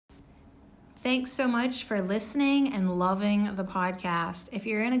Thanks so much for listening and loving the podcast. If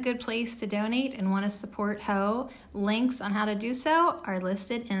you're in a good place to donate and want to support Ho, links on how to do so are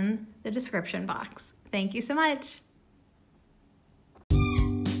listed in the description box. Thank you so much.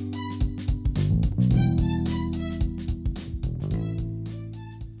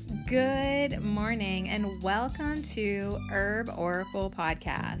 Good morning and welcome to Herb Oracle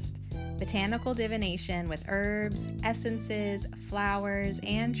Podcast. Botanical divination with herbs, essences, flowers,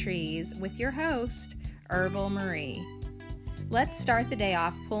 and trees with your host, Herbal Marie. Let's start the day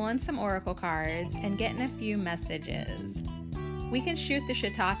off pulling some oracle cards and getting a few messages. We can shoot the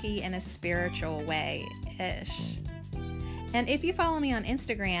shiitake in a spiritual way-ish. And if you follow me on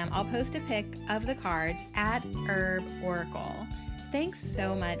Instagram, I'll post a pic of the cards at Herb Oracle. Thanks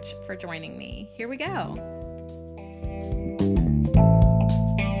so much for joining me. Here we go.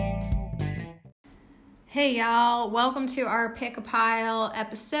 Hey y'all, welcome to our Pick a Pile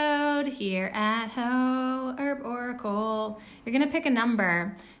episode here at Herb Oracle. You're going to pick a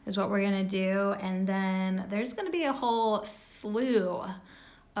number is what we're going to do, and then there's going to be a whole slew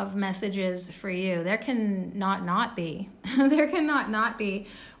of messages for you. There can not be. There cannot not be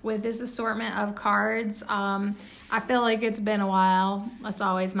with this assortment of cards. I feel like it's been a while. That's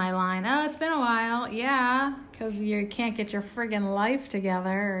always my line. Oh, it's been a while. Yeah, because you can't get your friggin' life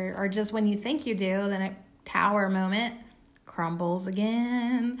together, or just when you think you do, then a tower moment crumbles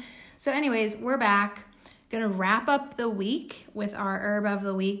again. So anyways, we're back. Gonna wrap up the week with our herb of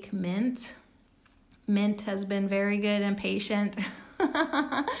the week, mint. Mint has been very good and patient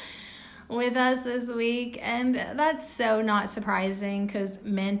with us this week, and that's so not surprising because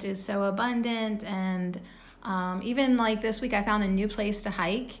mint is so abundant. And even like this week I found a new place to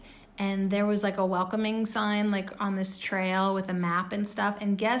hike, and there was like a welcoming sign like on this trail with a map and stuff,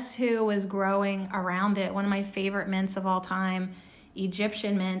 and guess who was growing around it? One of my favorite mints of all time,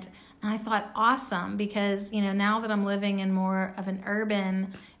 Egyptian mint. And I thought, awesome, because now that I'm living in more of an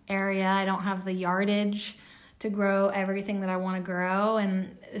urban area, I don't have the yardage to grow everything that I want to grow.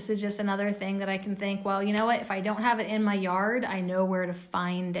 And this is just another thing that I can think, well, you know what? If I don't have it in my yard, I know where to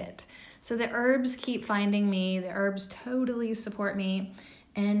find it. So the herbs keep finding me. The herbs totally support me.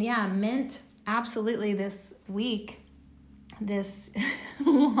 And yeah, mint, absolutely this week, this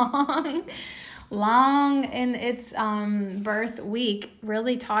long in its birth week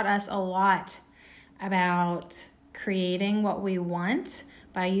really taught us a lot about creating what we want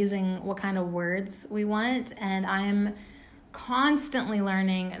by using what kind of words we want. And I'm constantly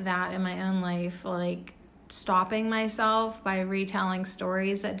learning that in my own life, like stopping myself by retelling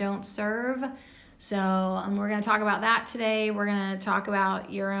stories that don't serve. So we're going to talk about that today. We're going to talk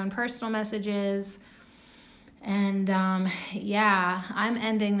about your own personal messages. And I'm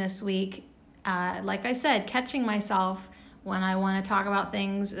ending this week, like I said, catching myself when I want to talk about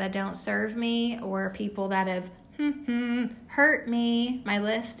things that don't serve me or people that have hurt me. My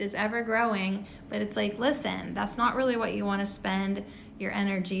list is ever growing, but it's like, listen, that's not really what you want to spend your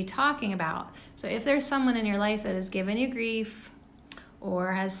energy talking about. So if there's someone in your life that has given you grief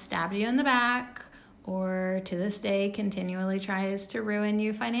or has stabbed you in the back or to this day continually tries to ruin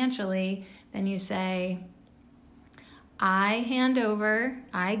you financially, then you say, I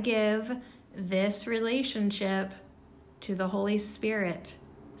give this relationship to the Holy Spirit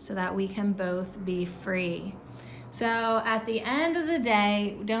so that we can both be free. So at the end of the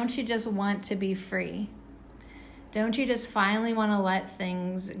day, don't you just want to be free? Don't you just finally want to let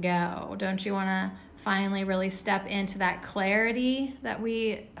things go? Don't you want to finally really step into that clarity that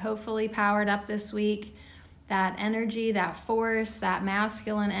we hopefully powered up this week? That energy, that force, that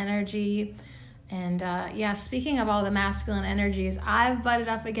masculine energy. And speaking of all the masculine energies I've butted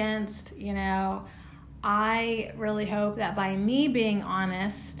up against, I really hope that by me being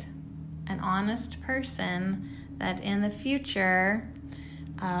honest, an honest person, that in the future,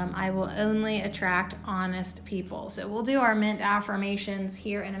 I will only attract honest people. So we'll do our mint affirmations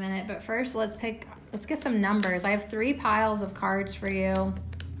here in a minute. But first, let's get some numbers. I have 3 piles of cards for you.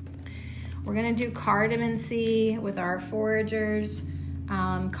 We're going to do cardamancy with our foragers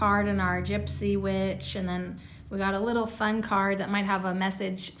card and our gypsy witch. And then we got a little fun card that might have a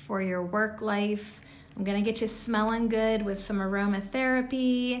message for your work life. I'm going to get you smelling good with some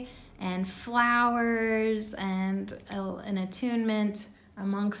aromatherapy and flowers and an attunement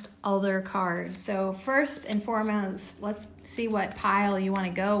amongst other cards. So first and foremost, let's see what pile you want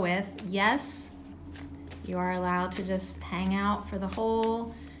to go with. Yes, you are allowed to just hang out for the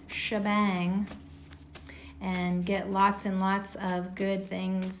whole shebang and get lots and lots of good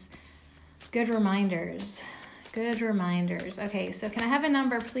things, good reminders. Okay, so can I have a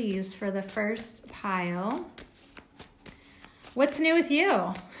number, please, for the first pile? What's new with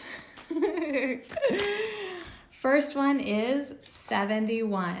you? First one is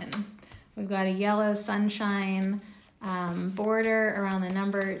 71. We've got a yellow sunshine border around the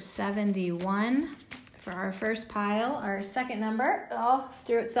number 71 for our first pile. Our second number,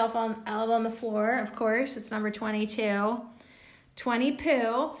 threw itself out on the floor, of course. It's number 22. 20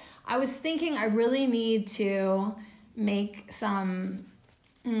 poo. I was thinking I really need to make some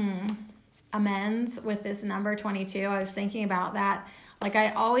amends with this number 22. I was thinking about that. Like,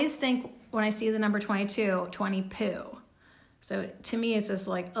 I always think when I see the number 22, 20 poo. So to me, it's just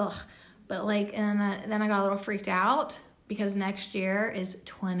like, ugh. But like, and then I got a little freaked out because next year is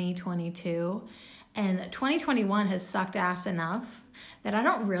 2022. And 2021 has sucked ass enough that I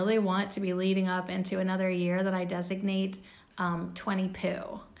don't really want to be leading up into another year that I designate 20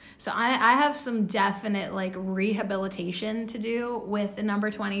 poo. So I have some definite like rehabilitation to do with the number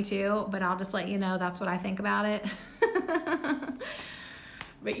 22, but I'll just let you know that's what I think about it.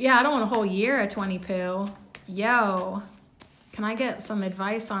 But yeah, I don't want a whole year of 20 poo. Yo, can I get some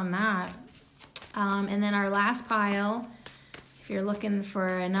advice on that? And then our last pile, if you're looking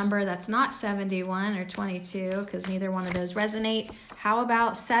for a number that's not 71 or 22, because neither one of those resonate, how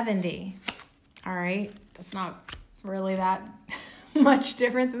about 70? All right, that's not really that much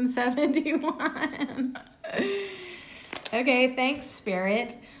difference in 71. Okay, thanks,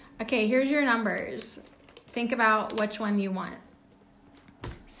 Spirit. Okay, here's your numbers. Think about which one you want.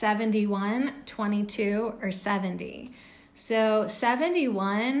 71, 22, or 70. So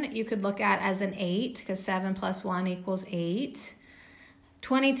 71 you could look at as an 8 because 7 plus 1 equals 8.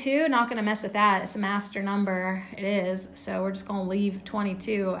 22, not going to mess with that. It's a master number. It is. So we're just going to leave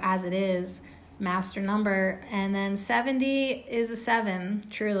 22 as it is. Master number. And then 70 is a 7,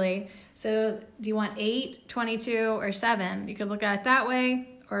 truly. So do you want 8, 22, or 7? You could look at it that way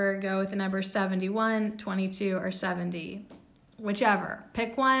or go with the number 71, 22, or 70. Whichever.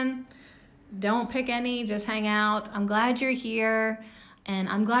 Pick one. Don't pick any. Just hang out. I'm glad you're here. And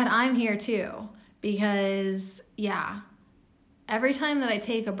I'm glad I'm here too. Because, yeah, every time that I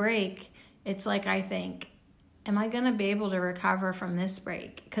take a break, it's like I think, am I going to be able to recover from this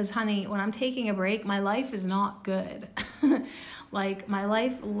break? Because, honey, when I'm taking a break, my life is not good. Like, my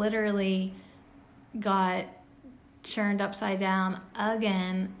life literally got churned upside down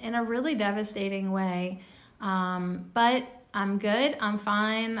again in a really devastating way. But I'm good. I'm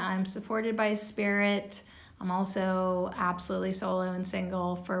fine. I'm supported by Spirit. I'm also absolutely solo and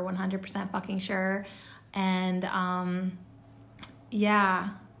single for 100% fucking sure. And, yeah,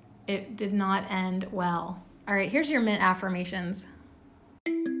 it did not end well. All right, here's your mint affirmations.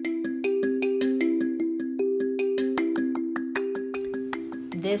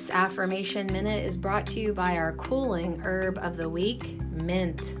 This affirmation minute is brought to you by our cooling herb of the week,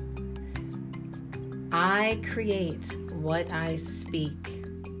 mint. I create what I speak.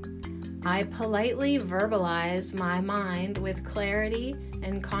 I politely verbalize my mind with clarity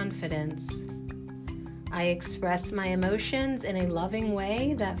and confidence. I express my emotions in a loving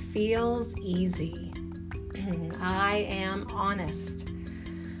way that feels easy. I am honest.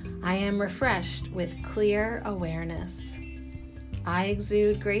 I am refreshed with clear awareness. I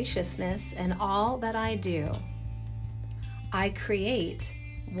exude graciousness in all that I do. I create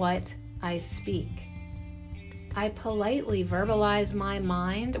what I speak. I politely verbalize my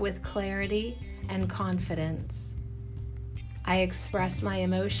mind with clarity and confidence. I express my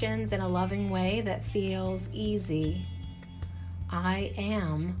emotions in a loving way that feels easy. I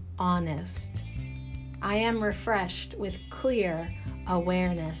am honest. I am refreshed with clear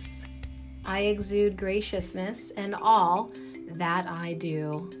awareness. I exude graciousness in all that I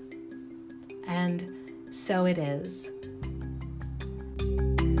do. And so it is.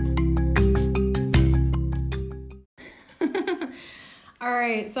 All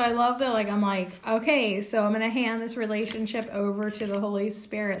right, so I love that, I'm like, okay, so I'm going to hand this relationship over to the Holy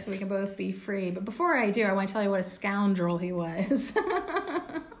Spirit so we can both be free. But before I do, I want to tell you what a scoundrel he was.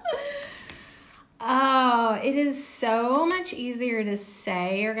 Oh, it is so much easier to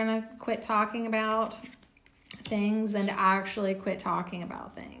say you're going to quit talking about things than to actually quit talking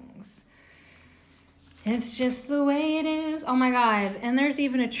about things. It's just the way it is. Oh my God. And there's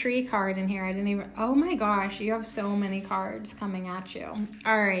even a tree card in here. Oh my gosh, you have so many cards coming at you.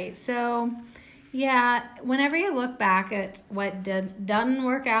 All right. So yeah, whenever you look back at what doesn't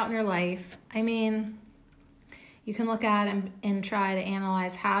work out in your life, I mean, you can look at it and try to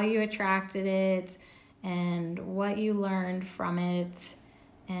analyze how you attracted it and what you learned from it.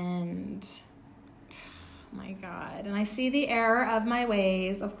 And oh my God. And I see the error of my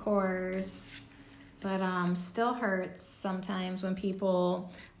ways, of course. But still hurts sometimes when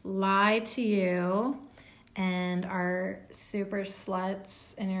people lie to you and are super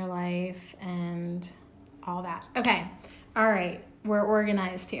sluts in your life and all that. Okay. All right. We're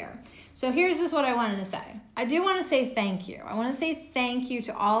organized here. So here's just what I wanted to say. I do want to say thank you. I want to say thank you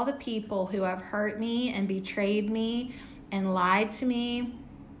to all the people who have hurt me and betrayed me and lied to me.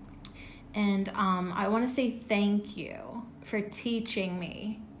 And I want to say thank you for teaching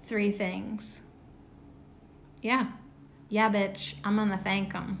me 3 things. Yeah, bitch, I'm going to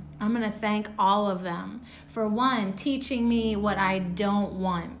thank them. I'm going to thank all of them. For 1, teaching me what I don't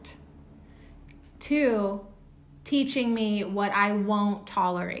want. 2, teaching me what I won't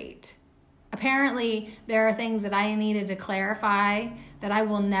tolerate. Apparently, there are things that I needed to clarify that I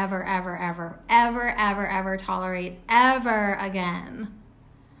will never, ever, ever, ever, ever, ever tolerate ever again.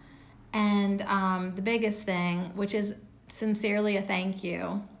 And the biggest thing, which is sincerely a thank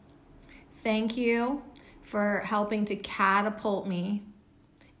you. Thank you for helping to catapult me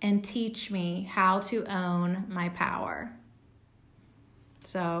and teach me how to own my power.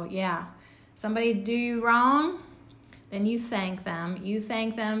 So, yeah, somebody do you wrong, then you thank them. You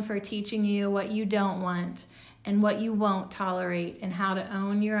thank them for teaching you what you don't want and what you won't tolerate and how to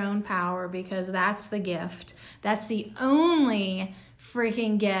own your own power, because that's the gift. That's the only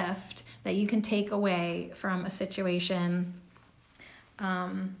freaking gift that you can take away from a situation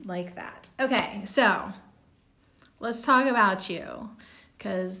like that. Okay, so let's talk about you,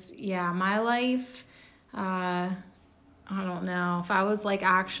 because, yeah, my life, I don't know if I was like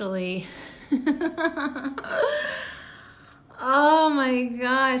actually, oh my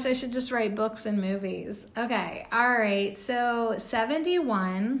gosh, I should just write books and movies. Okay, all right, so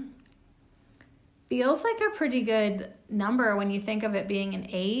 71 feels like a pretty good number when you think of it being an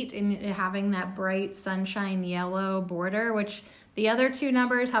 8 and having that bright sunshine yellow border, which the other 2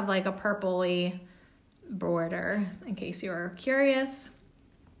 numbers have like a purpley border, in case you are curious.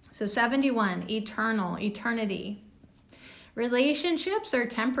 So 71, eternal, eternity. Relationships are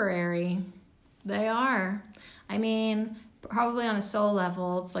temporary. They are. I mean, probably on a soul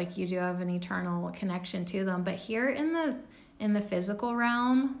level, it's like you do have an eternal connection to them. But here in the physical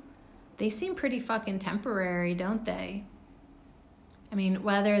realm, they seem pretty fucking temporary, don't they? I mean,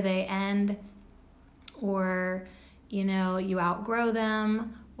 whether they end or, you know, you outgrow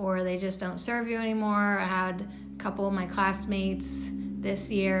them or they just don't serve you anymore. I had a couple of my classmates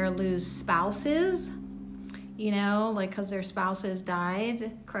this year lose spouses, you know, like because their spouses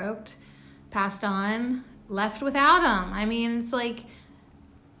died, croaked, passed on, left without them. I mean, it's like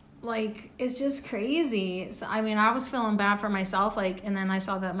it's just crazy. So, I mean, I was feeling bad for myself, like, and then I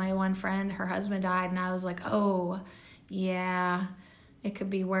saw that my one friend, her husband died, and I was like, oh, yeah, it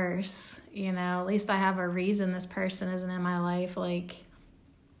could be worse, you know. At least I have a reason this person isn't in my life, like,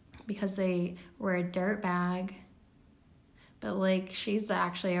 because they were a dirtbag. But, like, she's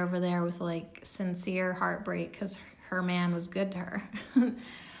actually over there with, like, sincere heartbreak because her man was good to her.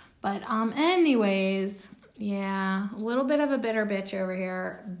 But, anyways, yeah, a little bit of a bitter bitch over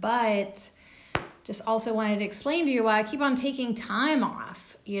here, but just also wanted to explain to you why I keep on taking time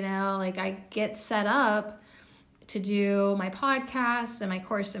off, you know, like I get set up to do my podcast and my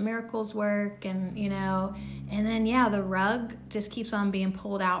Course in Miracles work and, you know, and then, yeah, the rug just keeps on being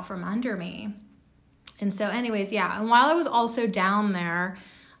pulled out from under me. And so anyways, yeah, and while I was also down there,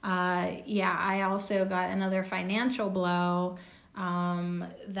 I also got another financial blow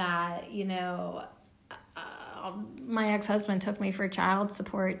that, you know, my ex-husband took me for child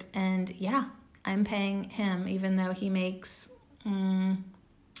support, and yeah, I'm paying him even though he makes, I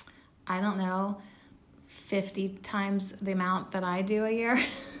don't know, 50 times the amount that I do a year.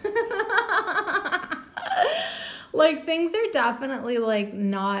 Like, things are definitely like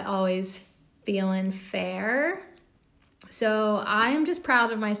not always feeling fair. So I am just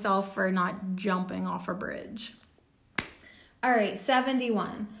proud of myself for not jumping off a bridge. All right,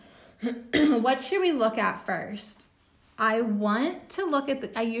 71. What should we look at first? I usually look at the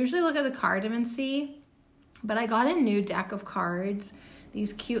Cardamancy, but I got a new deck of cards,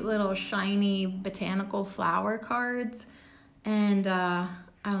 these cute little shiny botanical flower cards, and I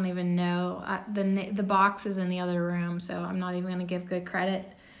don't even know, the box is in the other room, so I'm not even going to give good credit,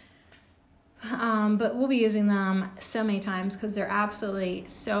 but we'll be using them so many times because they're absolutely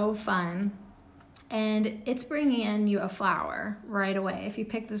so fun. And it's bringing in you a flower right away. If you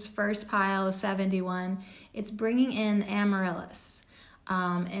pick this first pile of 71, it's bringing in amaryllis.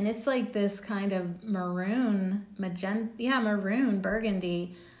 And it's like this kind of maroon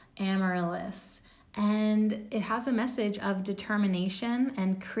burgundy amaryllis. And it has a message of determination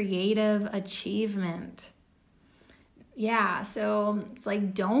and creative achievement. Yeah, so it's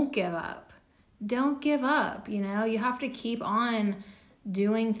like, don't give up. Don't give up, you know? You have to keep on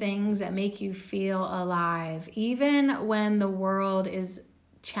doing things that make you feel alive, even when the world is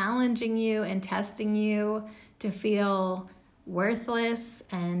challenging you and testing you to feel worthless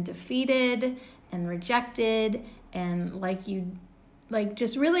and defeated and rejected, and like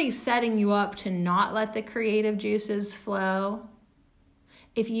just really setting you up to not let the creative juices flow.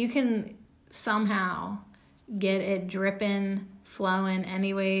 If you can somehow get it dripping, flowing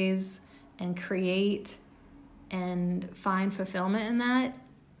anyways, and create and find fulfillment in that,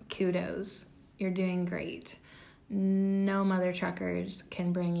 kudos. You're doing great. No mother truckers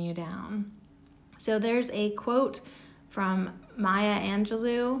can bring you down. So there's a quote from Maya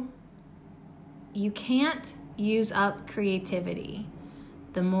Angelou. You can't use up creativity.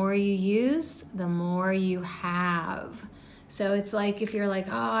 The more you use, the more you have. So it's like if you're like,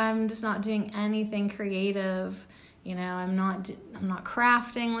 oh, I'm just not doing anything creative, I'm not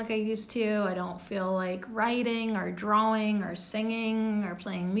crafting like I used to. I don't feel like writing or drawing or singing or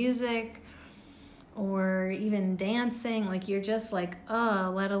playing music or even dancing. Like you're just like,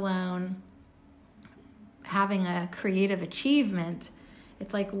 let alone having a creative achievement.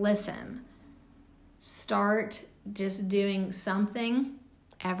 It's like, listen, start just doing something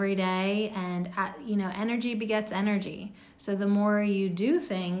every day, and energy begets energy. So the more you do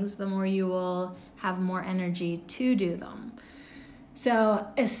things, the more you will have more energy to do them. So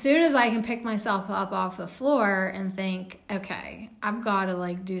as soon as I can pick myself up off the floor and think, okay, I've got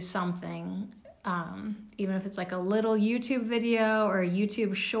to do something, even if it's a little YouTube video or a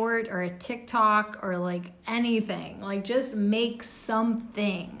YouTube short or a TikTok or anything, just make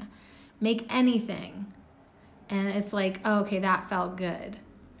something, make anything. And it's okay, that felt good.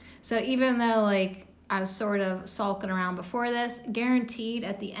 So even though I was sort of sulking around before this, guaranteed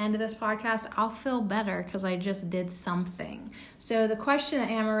at the end of this podcast, I'll feel better because I just did something. So the question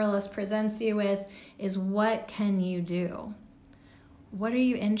that Amaryllis presents you with is, what can you do? What are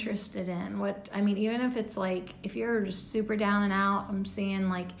you interested in? Even if it's if you're just super down and out, I'm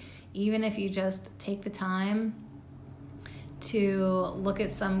seeing even if you just take the time to look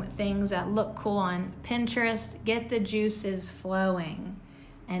at some things that look cool on Pinterest, get the juices flowing.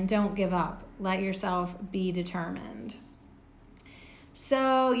 And don't give up. Let yourself be determined.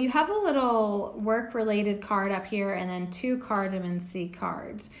 So you have a little work-related card up here and then 2 cardamom seed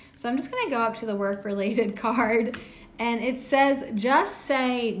cards. So I'm just going to go up to the work-related card, and it says, just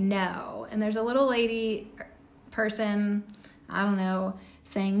say no. And there's a little lady person, I don't know,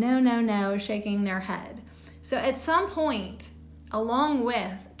 saying no, no, no, shaking their head. So at some point, along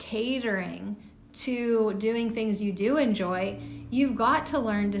with catering to doing things you do enjoy, you've got to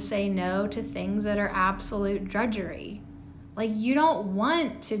learn to say no to things that are absolute drudgery. You don't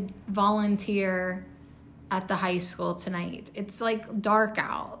want to volunteer at the high school tonight. It's dark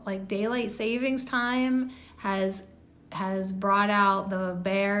out. Daylight savings time has brought out the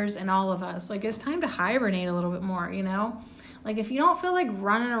bears in all of us. It's time to hibernate a little bit more, if you don't feel like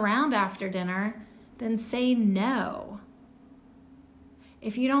running around after dinner, then say no.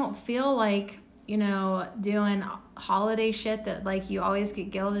 If you don't feel like doing holiday shit that you always get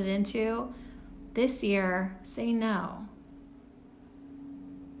guilted into, this year, say no.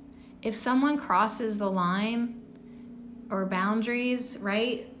 If someone crosses the line or boundaries,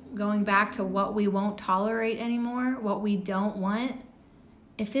 right, going back to what we won't tolerate anymore, what we don't want,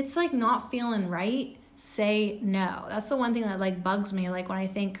 if it's not feeling right, say no. That's the one thing that bugs me, when I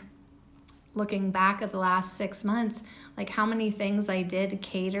think, looking back at the last 6 months, how many things I did to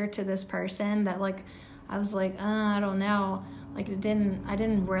cater to this person that I was I don't know, I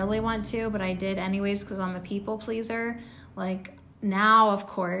didn't really want to, but I did anyways because I'm a people pleaser. Now, of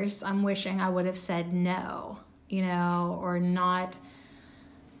course, I'm wishing I would have said no, or not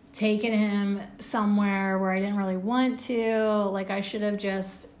taken him somewhere where I didn't really want to. I should have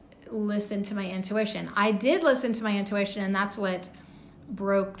just listened to my intuition. I did listen to my intuition, and that's what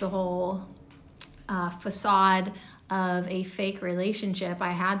broke the whole facade of a fake relationship.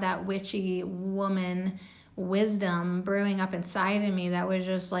 I had that witchy woman wisdom brewing up inside of me that was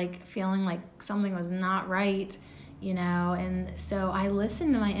just feeling like something was not right, and so I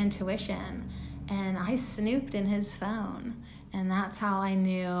listened to my intuition and I snooped in his phone, and that's how I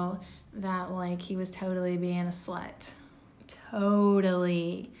knew that he was totally being a slut.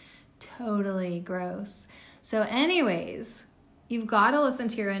 Totally gross. So anyways, you've got to listen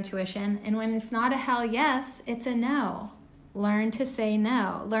to your intuition, and when it's not a hell yes, it's a no. Learn to say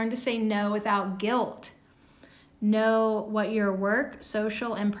no. Learn to say no without guilt. Know what your work,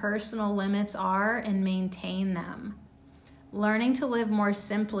 social, and personal limits are and maintain them. Learning to live more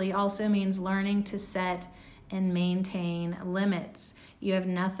simply also means learning to set and maintain limits. You have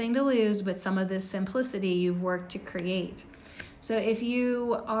nothing to lose but some of this simplicity you've worked to create. So if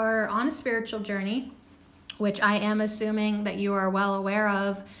you are on a spiritual journey, which I am assuming that you are well aware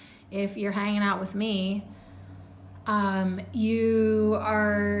of if you're hanging out with me, you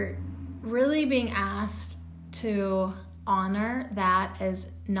are really being asked to honor that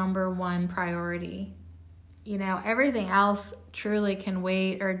as number one priority. You know, everything else truly can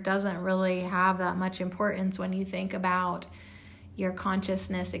wait or doesn't really have that much importance when you think about your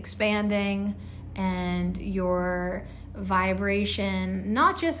consciousness expanding and your vibration,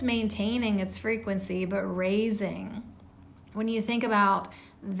 not just maintaining its frequency, but raising. When you think about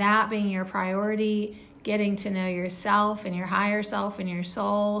that being your priority, getting to know yourself and your higher self and your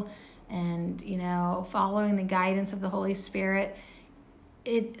soul, and, you know, following the guidance of the Holy Spirit,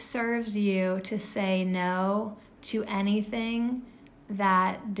 it serves you to say no to anything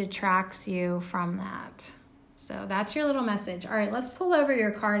that detracts you from that. So that's your little message. All right, let's pull over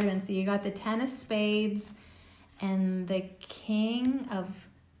your cardamom. So you got the 10 of Spades and the King of,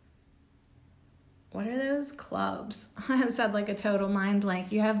 what are those? Clubs. I said like a total mind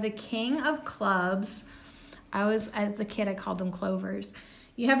blank. You have the King of Clubs. As a kid, I called them clovers.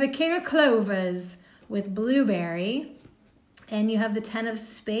 You have the King of Clovers with blueberry. And you have the 10 of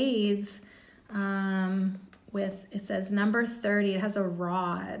Spades with, it says number 30. It has a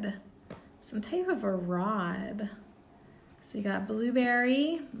rod. Some type of a rod. So you got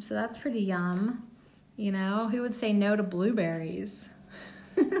blueberry. So that's pretty yum. You know, who would say no to blueberries?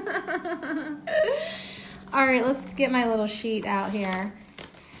 All right, let's get my little sheet out here.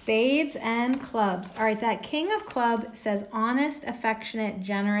 Spades and clubs. All right, that King of Club says honest, affectionate,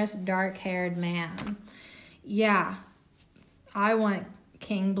 generous, dark-haired man. Yeah, I want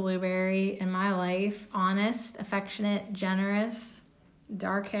King Blueberry in my life. Honest, affectionate, generous,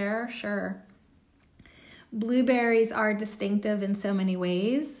 dark hair, sure. Blueberries are distinctive in so many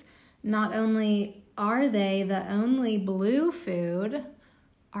ways. Not only are they the only blue food,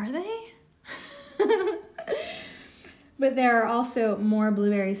 are they? But there are also more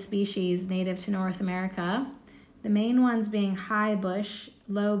blueberry species native to North America, the main ones being high bush,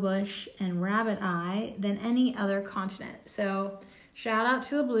 low bush, and rabbit eye than any other continent. So shout out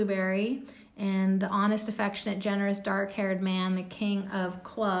to the blueberry and the honest, affectionate, generous, dark-haired man, the King of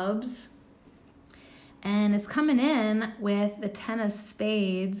Clubs. And it's coming in with the 10 of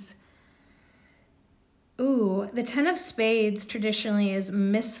Spades. Ooh, the 10 of Spades traditionally is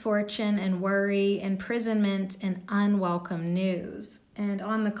misfortune and worry, imprisonment, and unwelcome news. And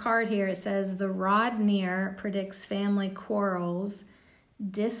on the card here, it says the rod near predicts family quarrels,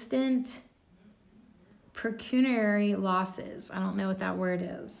 distant pecuniary losses. I don't know what that word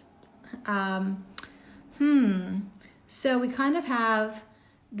is. So we kind of have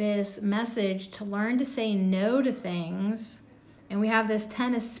this message to learn to say no to things. And we have this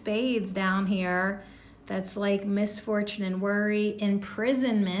 10 of Spades down here that's like misfortune and worry,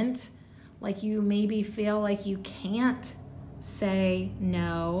 imprisonment, like you maybe feel like you can't say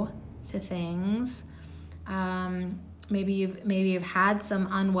no to things. Maybe you've had some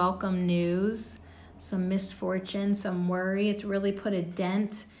unwelcome news, some misfortune, some worry. It's really put a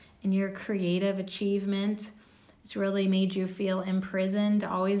dent in your creative achievement. It's really made you feel imprisoned to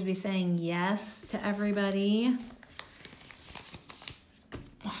always be saying yes to everybody.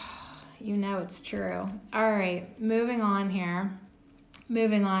 You know it's true. All right, moving on here. We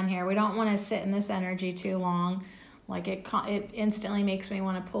don't want to sit in this energy too long. Like it instantly makes me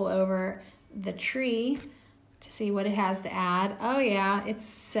want to pull over the tree to see what it has to add. Oh yeah, it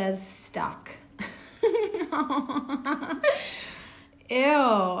says stuck. Ew.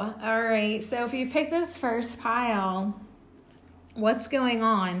 All right, so if you pick this first pile, what's going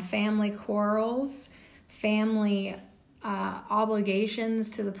on? Family quarrels, family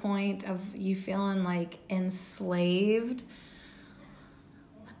obligations to the point of you feeling like enslaved.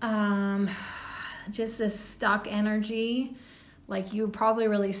 Just this stuck energy. Like you probably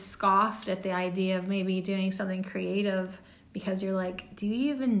really scoffed at the idea of maybe doing something creative because you're like, do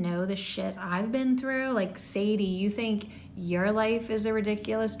you even know the shit I've been through? Like, Sadie, you think your life is a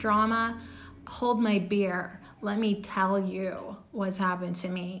ridiculous drama? Hold my beer. Let me tell you what's happened to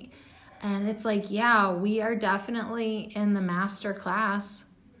me. And it's like, yeah, we are definitely in the master class.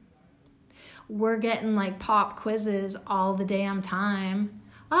 We're getting like pop quizzes all the damn time.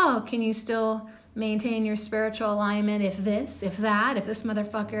 Oh, can you still maintain your spiritual alignment if this, if that, if this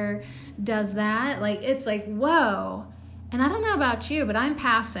motherfucker does that? Like, it's like, whoa. And I don't know about you, but I'm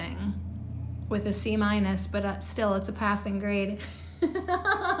passing with a C-, but still it's a passing grade.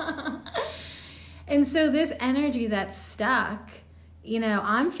 And so this energy that's stuck, you know,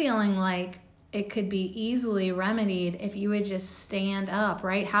 I'm feeling like it could be easily remedied if you would just stand up,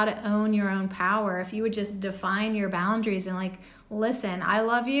 right? How to own your own power. If you would just define your boundaries and like, listen, I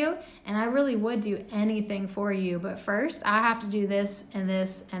love you and I really would do anything for you. But first I have to do this and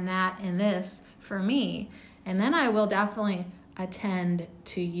this and that and this for me. And then I will definitely attend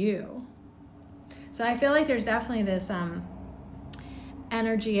to you. So I feel like there's definitely this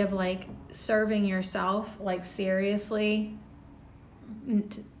energy of like serving yourself, like seriously,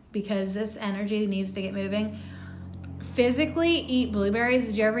 because this energy needs to get moving. Physically, eat blueberries.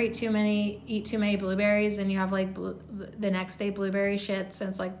 Did you ever eat too many blueberries and you have like the next day blueberry shit, so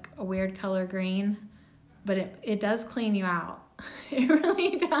it's like a weird color green? But it does clean you out. It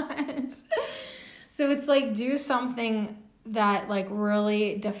really does. So it's like, do something that like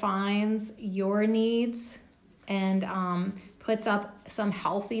really defines your needs and puts up some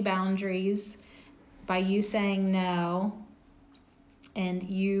healthy boundaries by you saying no and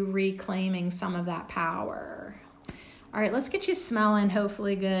you reclaiming some of that power. All right, let's get you smelling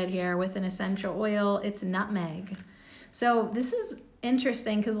hopefully good here with an essential oil. It's nutmeg. So this is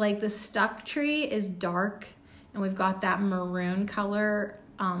interesting because like the stuck tree is dark and we've got that maroon color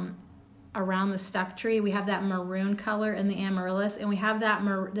around the stuck tree. We have that maroon color in the amaryllis, and we have that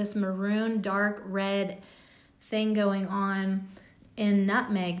this maroon dark red thing going on in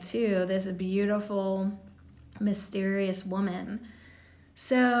nutmeg too, this beautiful mysterious woman.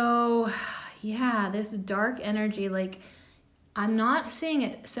 So yeah, this dark energy, like I'm not seeing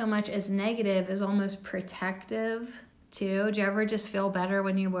it so much as negative as almost protective too. Do you ever just feel better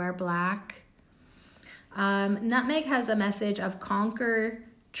when you wear black? Nutmeg has a message of conquer,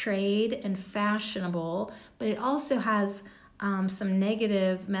 trade, and fashionable, but it also has some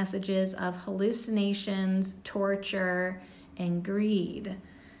negative messages of hallucinations, torture, and greed.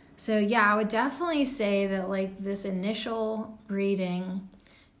 So yeah, I would definitely say that like this initial reading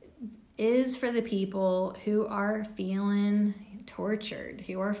is for the people who are feeling tortured,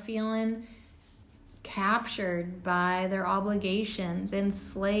 who are feeling captured by their obligations,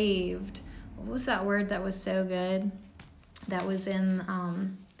 enslaved. What was that word that was so good? That was in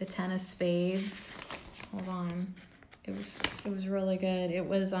the Ten of Spades. Hold on. It was really good. It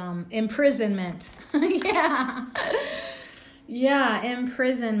was imprisonment. Yeah. Yeah,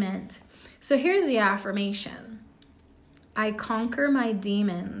 imprisonment. So here's the affirmation. I conquer my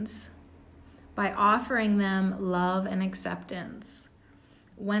demons by offering them love and acceptance.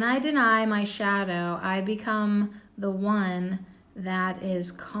 When I deny my shadow, I become the one that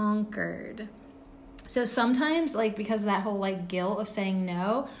is conquered. So sometimes, like, because of that whole like guilt of saying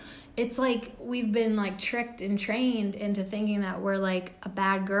no, it's like we've been like tricked and trained into thinking that we're like a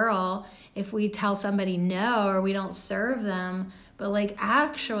bad girl if we tell somebody no or we don't serve them. But like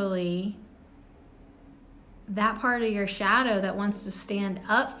actually, that part of your shadow that wants to stand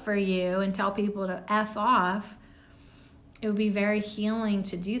up for you and tell people to F off, it would be very healing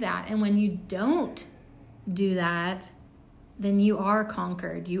to do that. And when you don't do that, then you are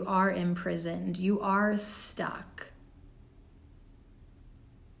conquered, you are imprisoned, you are stuck.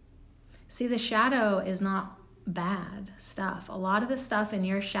 See, the shadow is not bad stuff. A lot of the stuff in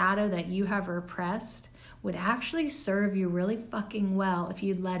your shadow that you have repressed would actually serve you really fucking well if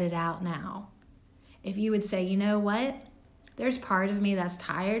you'd let it out now. If you would say, you know what? There's part of me that's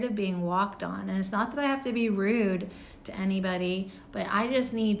tired of being walked on. And it's not that I have to be rude to anybody, but I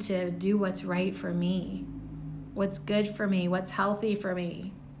just need to do what's right for me. What's good for me, what's healthy for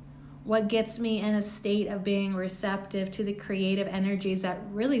me, what gets me in a state of being receptive to the creative energies that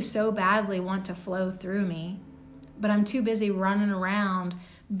really so badly want to flow through me. But I'm too busy running around,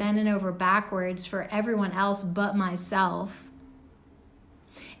 bending over backwards for everyone else but myself.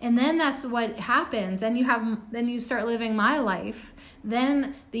 And then that's what happens. Then you start living my life.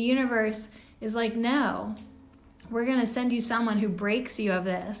 Then the universe is like, no, we're going to send you someone who breaks you of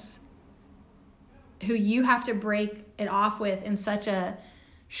this, who you have to break it off with in such a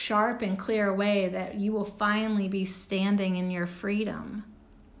sharp and clear way that you will finally be standing in your freedom,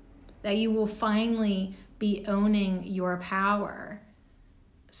 that you will finally be owning your power.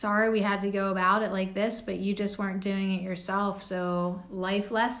 Sorry we had to go about it like this, but you just weren't doing it yourself. So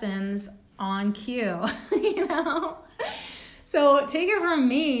life lessons on cue, you know? So take it from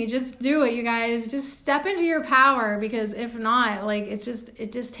me, just do it, you guys. Just step into your power, because if not, like it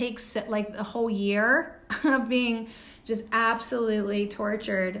just takes like the whole year of being just absolutely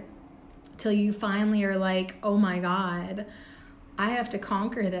tortured till you finally are like, oh my God, I have to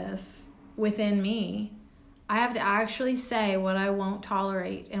conquer this within me. I have to actually say what I won't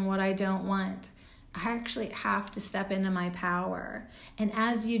tolerate and what I don't want. I actually have to step into my power. And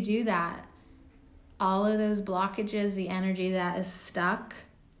as you do that, all of those blockages, the energy that is stuck,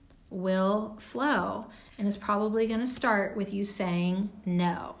 will flow. And it's probably going to start with you saying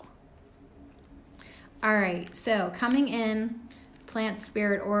no. All right, so coming in, Plant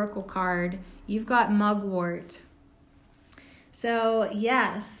Spirit Oracle card, you've got Mugwort. So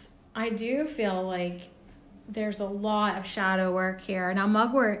yes, I do feel like there's a lot of shadow work here. Now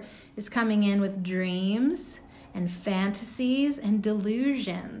Mugwort is coming in with dreams and fantasies and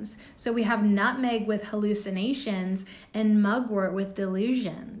delusions. So we have Nutmeg with hallucinations and Mugwort with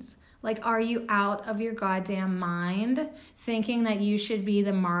delusions. Like, are you out of your goddamn mind thinking that you should be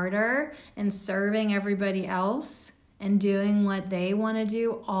the martyr and serving everybody else and doing what they want to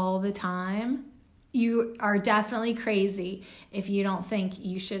do all the time? You are definitely crazy if you don't think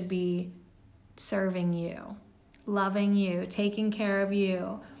you should be serving you, loving you, taking care of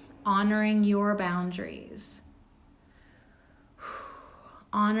you, honoring your boundaries,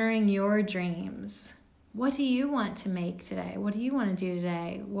 honoring your dreams. What do you want to make today? What do you want to do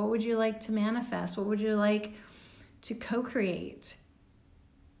today? What would you like to manifest? What would you like to co-create?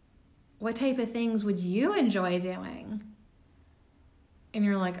 What type of things would you enjoy doing? And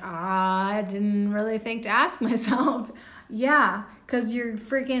you're like, I didn't really think to ask myself. Yeah, because you're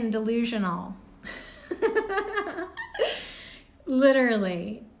freaking delusional.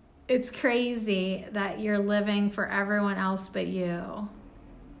 Literally, it's crazy that you're living for everyone else but you.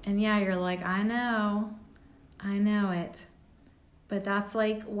 And yeah, you're like, I know it. But that's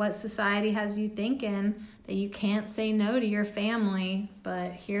like what society has you thinking, that you can't say no to your family.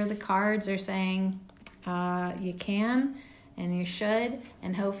 But here the cards are saying you can and you should,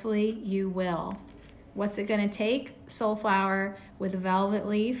 and hopefully you will. What's it going to take? Soulflower with velvet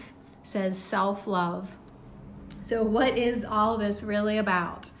leaf says self-love. So what is all this really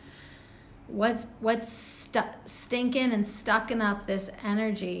about? What's stinking and stucking up this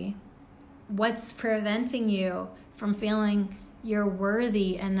energy? What's preventing you from feeling you're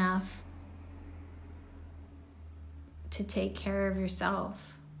worthy enough to take care of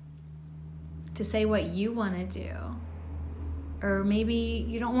yourself, to say what you want to do? Or maybe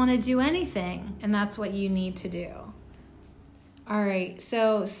you don't want to do anything, and that's what you need to do. All right,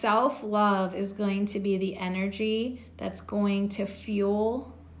 so self-love is going to be the energy that's going to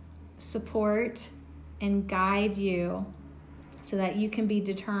fuel, support, and guide you so that you can be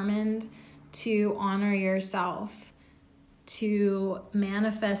determined to honor yourself, to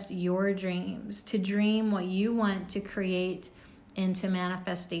manifest your dreams, to dream what you want to create into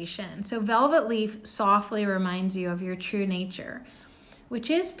manifestation. So velvet leaf softly reminds you of your true nature, which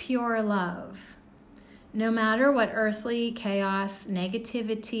is pure love. No matter what earthly chaos,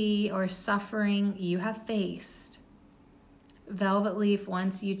 negativity, or suffering you have faced, velvet leaf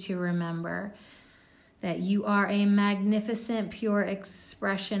wants you to remember that you are a magnificent, pure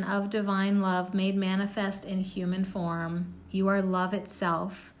expression of divine love made manifest in human form. You are love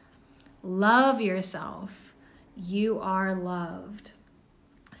itself. Love yourself. You are loved.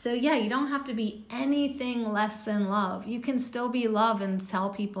 So yeah, you don't have to be anything less than love. You can still be love and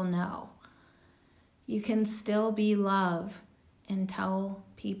tell people no. You can still be love and tell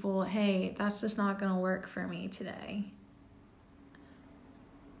people, hey, that's just not going to work for me today.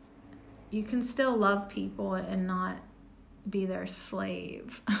 You can still love people and not be their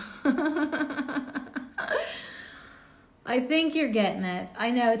slave. I think you're getting it.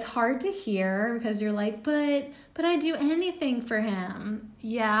 I know it's hard to hear because you're like, but I'd do anything for him.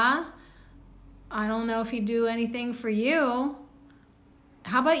 Yeah. I don't know if he'd do anything for you.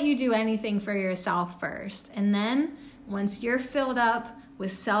 How about you do anything for yourself first? And then once you're filled up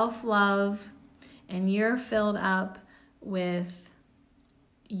with self-love and you're filled up with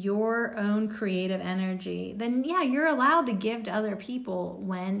your own creative energy, then yeah, you're allowed to give to other people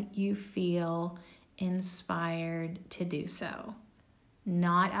when you feel inspired to do so.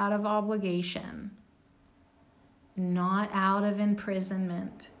 Not out of obligation, not out of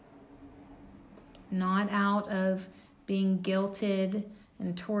imprisonment, not out of being guilted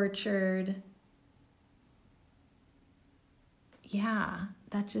and tortured. Yeah,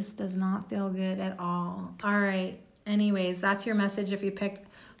 that just does not feel good at all. All right. Anyways, that's your message if you picked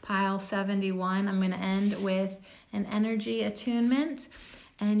pile 71. I'm going to end with an energy attunement,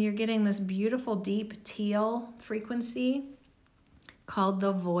 and you're getting this beautiful deep teal frequency called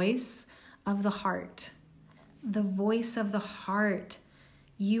the voice of the heart. The voice of the heart.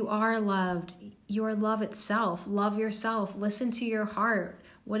 You are loved. You are love itself. Love yourself. Listen to your heart.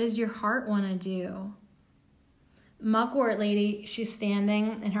 What does your heart want to do? Mugwort lady, she's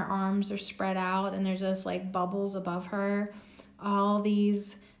standing and her arms are spread out and there's just like bubbles above her. All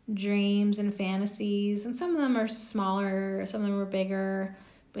these dreams and fantasies, and some of them are smaller, some of them are bigger.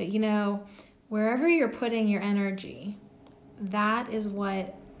 But you know, wherever you're putting your energy, that is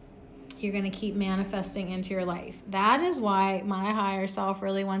what you're going to keep manifesting into your life. That is why my higher self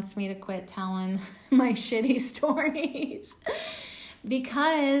really wants me to quit telling my shitty stories.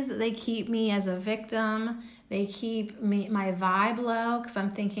 Because they keep me as a victim. They keep my vibe low because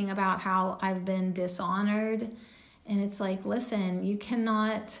I'm thinking about how I've been dishonored. And it's like, listen, you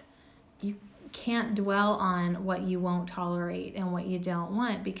can't dwell on what you won't tolerate and what you don't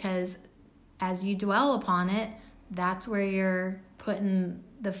want, because as you dwell upon it, that's where you're putting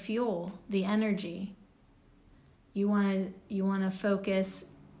the fuel, the energy. You want to focus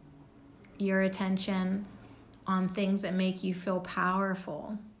your attention on things that make you feel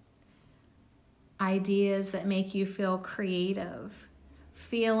powerful, ideas that make you feel creative,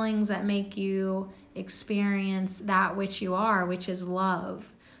 feelings that make you experience that which you are, which is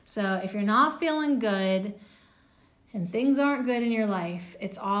love. So if you're not feeling good and things aren't good in your life,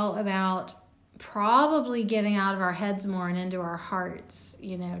 it's all about probably getting out of our heads more and into our hearts,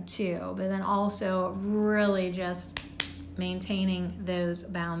 too. But then also really just maintaining those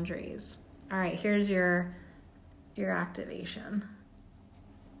boundaries. All right, here's your activation.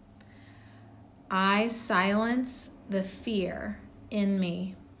 I silence the fear in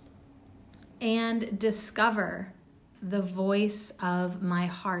me and discover the voice of my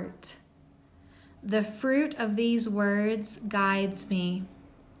heart. The fruit of these words guides me.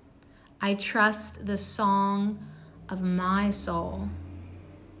 I trust the song of my soul.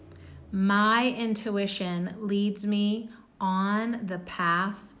 My intuition leads me on the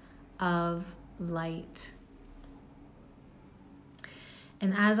path of light.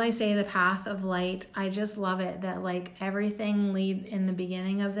 And as I say the path of light, I just love it that everything in the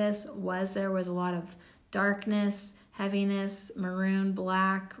beginning of this there was a lot of darkness, heaviness, maroon,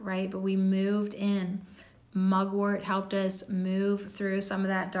 black, right? But we moved in. Mugwort helped us move through some of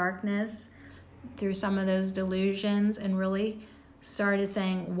that darkness, through some of those delusions, and really started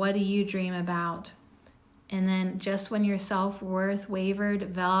saying, what do you dream about? And then just when your self-worth wavered,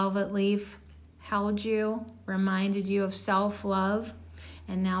 Velvet Leaf held you, reminded you of self-love.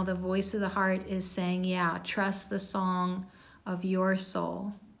 And now the voice of the heart is saying, yeah, trust the song of your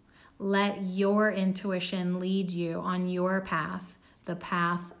soul. Let your intuition lead you on your path, the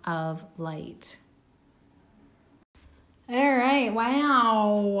path of light. All right,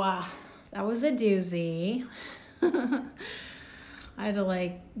 wow. That was a doozy. I had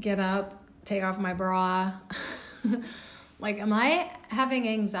to get up, take off my bra. Am I having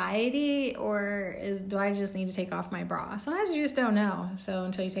anxiety, or do I just need to take off my bra? Sometimes you just don't know. So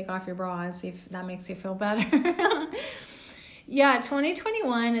until you take off your bra and see if that makes you feel better. Yeah,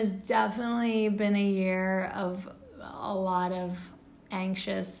 2021 has definitely been a year of a lot of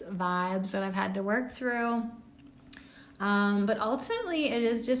anxious vibes that I've had to work through. But ultimately, it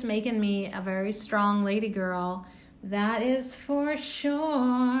is just making me a very strong lady girl. That is for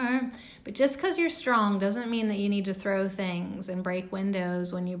sure. But just because you're strong doesn't mean that you need to throw things and break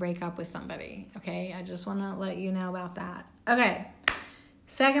windows when you break up with somebody. Okay, I just want to let you know about that. Okay,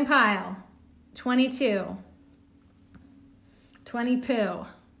 second pile, 22. 20 poo.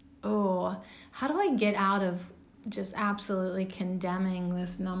 Oh, how do I get out of just absolutely condemning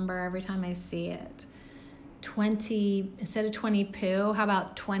this number every time I see it? 20, instead of 20 poo, how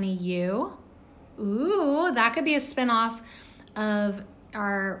about 20 you? Ooh, that could be a spinoff of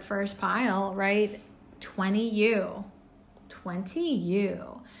our first pile, right? 20 you. 20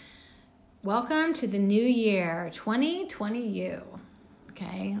 you. Welcome to the new year, 2020 you.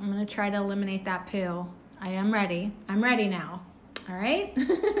 Okay, I'm going to try to eliminate that poo. I am ready. I'm ready now. All right?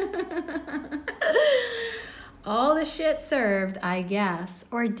 All the shit served, I guess.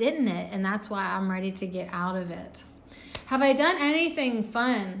 Or didn't it? And that's why I'm ready to get out of it. Have I done anything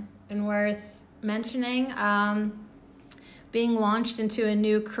fun and worth mentioning? Being launched into a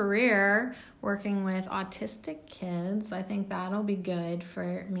new career, working with autistic kids. I think that'll be good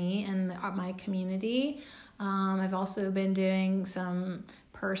for me and my community. I've also been doing some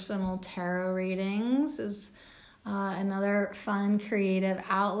personal tarot readings. Is another fun creative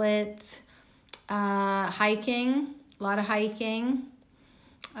outlet. Hiking, a lot of hiking,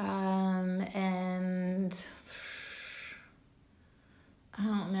 and I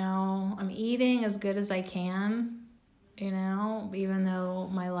don't know, I'm eating as good as I can, even though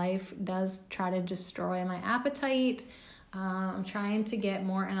my life does try to destroy my appetite. I'm trying to get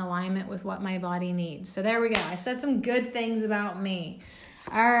more in alignment with what my body needs. So there we go. I said some good things about me.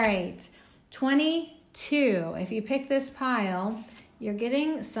 All right, 22. If you pick this pile, you're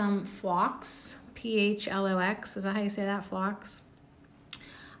getting some phlox, Phlox. Is that how you say that, phlox?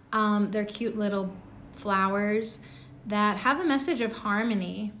 They're cute little flowers that have a message of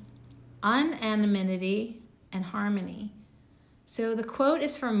harmony, unanimity, and harmony. So the quote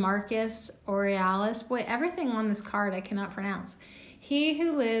is from Marcus Aurelius. Boy, everything on this card I cannot pronounce. He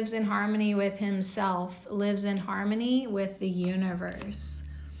who lives in harmony with himself lives in harmony with the universe.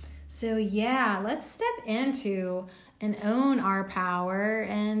 So yeah, let's step into and own our power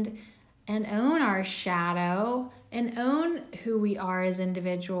and own our shadow and own who we are as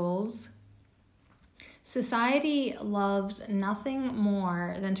individuals. Society loves nothing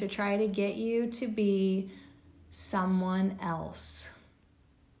more than to try to get you to be someone else.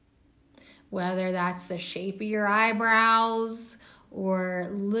 Whether that's the shape of your eyebrows or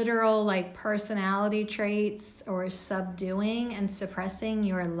literal like personality traits or subduing and suppressing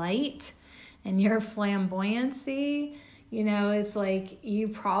your light and your flamboyancy. You know, it's like you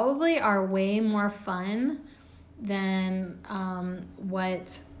probably are way more fun than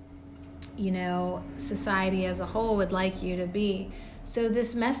what, you know, society as a whole would like you to be. So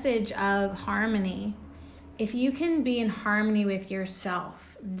this message of harmony, if you can be in harmony with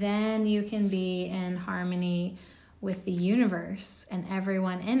yourself, then you can be in harmony with the universe and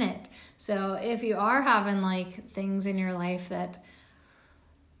everyone in it. So if you are having like things in your life that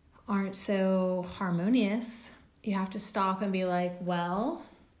aren't so harmonious, you have to stop and be like, well,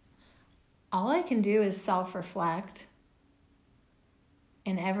 all I can do is self-reflect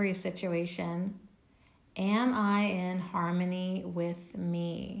in every situation. Am I in harmony with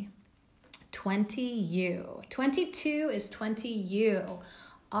me? 20 you. 22 is 20 you.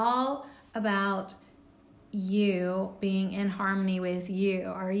 All about you being in harmony with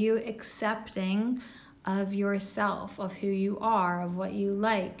you. Are you accepting of yourself, of who you are, of what you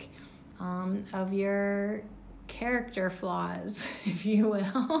like, of your character flaws, if you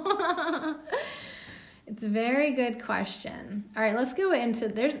will? It's a very good question. All right, let's go into,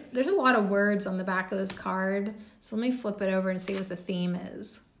 there's a lot of words on the back of this card. So let me flip it over and see what the theme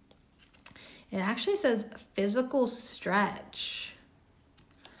is. It actually says physical stretch.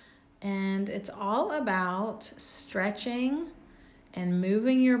 And it's all about stretching and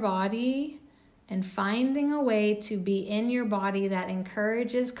moving your body and finding a way to be in your body that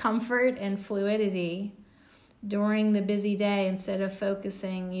encourages comfort and fluidity during the busy day instead of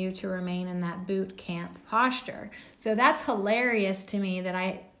focusing you to remain in that boot camp posture. So that's hilarious to me that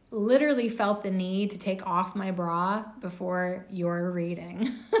I literally felt the need to take off my bra before your reading.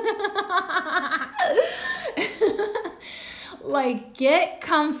 Like, get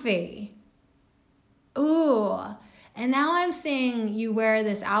comfy. Ooh. And now I'm seeing you wear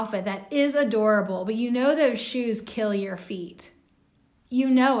this outfit that is adorable, but you know those shoes kill your feet. You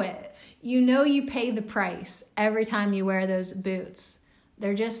know it. You know you pay the price every time you wear those boots.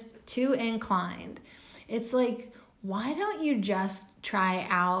 They're just too inclined. It's like, why don't you just try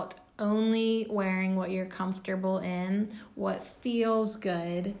out only wearing what you're comfortable in, what feels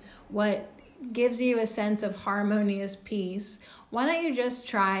good, what gives you a sense of harmonious peace? Why don't you just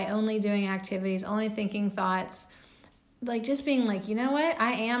try only doing activities, only thinking thoughts, like just being like, you know what?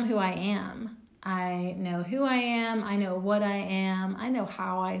 I am who I am. I know who I am. I know what I am. I know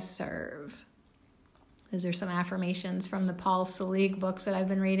how I serve. Those are some affirmations from the Paul Selig books that I've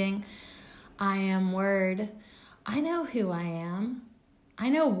been reading. I am word. I know who I am. I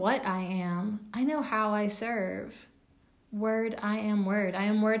know what I am. I know how I serve. Word, I am word. I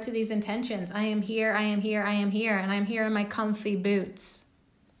am word to these intentions. I am here, I am here, I am here, and I'm here in my comfy boots.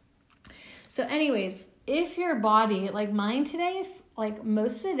 So anyways, if your body, like mine today, like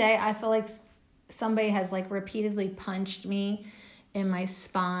most of the day, I feel like somebody has like repeatedly punched me in my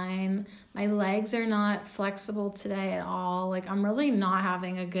spine. My legs are not flexible today at all. Like I'm really not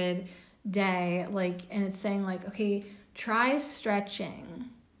having a good day. Like, and it's saying like, okay, try stretching.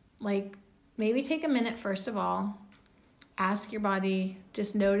 Like maybe take a minute first of all. Ask your body,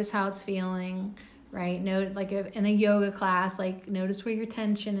 just notice how it's feeling, right? Note, like in a yoga class, like notice where your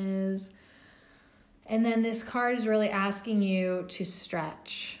tension is. And then this card is really asking you to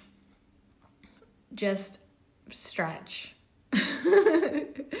stretch. Just stretch.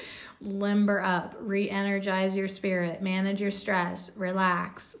 Limber up, re-energize your spirit, manage your stress,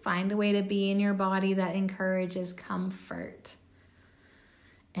 relax, find a way to be in your body that encourages comfort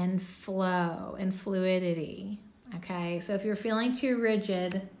and flow and fluidity. Okay, so if you're feeling too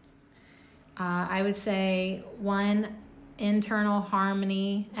rigid, I would say one, internal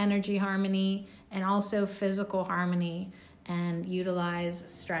harmony, energy harmony, and also physical harmony, and utilize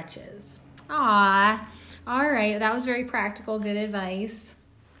stretches. All right, that was very practical, good advice.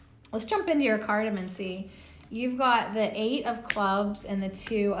 Let's jump into your cardamancy. You've got the 8 of clubs and the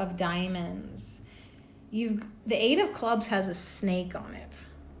 2 of diamonds. The 8 of clubs has a snake on it.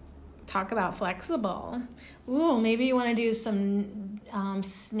 Talk about flexible. Ooh, maybe you want to do some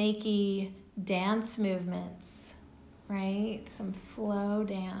snaky dance movements, right? Some flow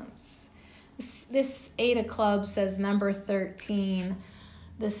dance. This 8 of clubs says number 13.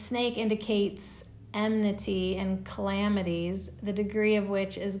 The snake indicates enmity and calamities, the degree of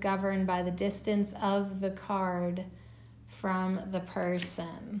which is governed by the distance of the card from the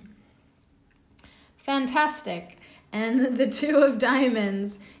person. Fantastic. And the 2 of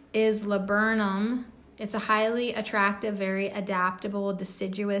diamonds is laburnum. It's a highly attractive, very adaptable,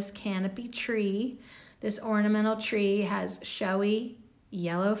 deciduous canopy tree. This ornamental tree has showy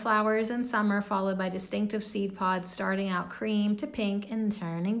yellow flowers in summer, followed by distinctive seed pods starting out cream to pink and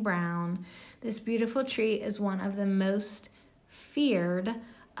turning brown. This beautiful tree is one of the most feared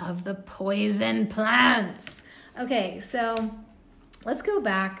of the poison plants. Okay, so let's go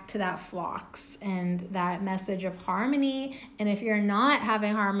back to that phlox and that message of harmony. And if you're not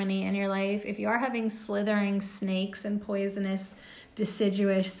having harmony in your life, if you are having slithering snakes and poisonous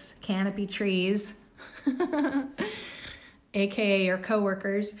deciduous canopy trees, aka your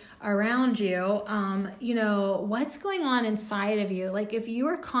coworkers around you, what's going on inside of you? Like if you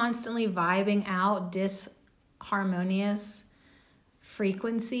are constantly vibing out disharmonious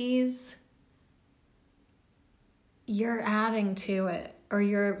frequencies, you're adding to it, or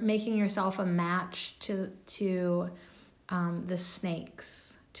you're making yourself a match to the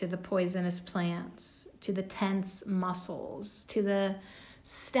snakes, to the poisonous plants, to the tense muscles, to the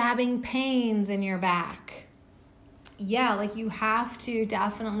stabbing pains in your back. Yeah, like you have to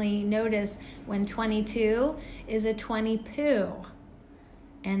definitely notice when 22 is a 20 poo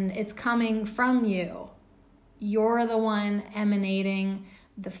and it's coming from you. You're the one emanating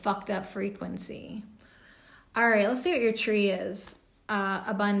the fucked up frequency. All right, let's see what your tree is.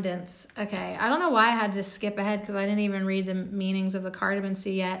 Abundance. Okay, I don't know why I had to skip ahead because I didn't even read the meanings of the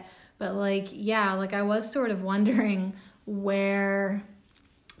cardamancy yet. But I was sort of wondering where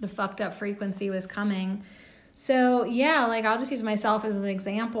the fucked up frequency was coming. So I'll just use myself as an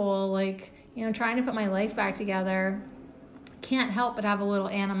example, trying to put my life back together. Can't help but have a little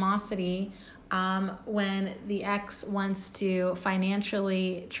animosity when the ex wants to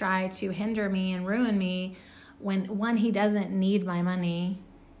financially try to hinder me and ruin me, when one, he doesn't need my money.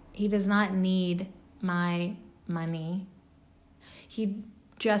 He does not need my money. He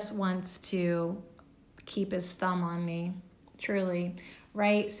just wants to keep his thumb on me, truly,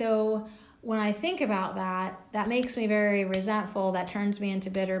 right? So when I think about that, that makes me very resentful. That turns me into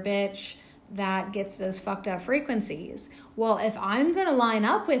bitter bitch. That gets those fucked up frequencies. Well, if I'm going to line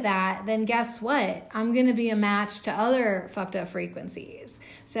up with that, then guess what? I'm going to be a match to other fucked up frequencies.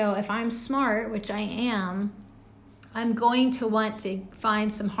 So if I'm smart, which I am, I'm going to want to find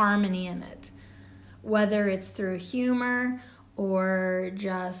some harmony in it, whether it's through humor or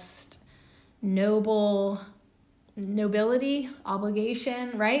just nobility,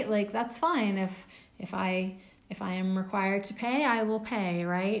 obligation, right? Like that's fine. If I am required to pay, I will pay,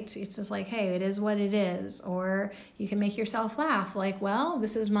 right? It's just like, hey, it is what it is. Or you can make yourself laugh, like, well,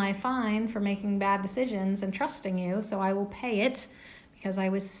 this is my fine for making bad decisions and trusting you, so I will pay it because I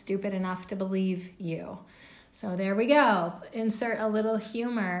was stupid enough to believe you. So there we go. Insert a little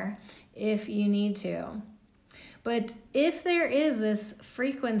humor if you need to. But if there is this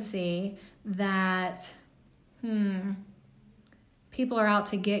frequency that people are out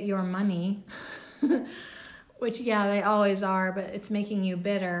to get your money, which, they always are, but it's making you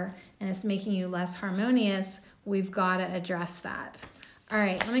bitter and it's making you less harmonious, we've got to address that. All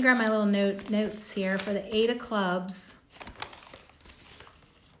right, let me grab my little notes here for the 8 of clubs.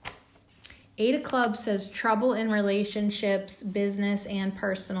 8 of clubs says trouble in relationships, business and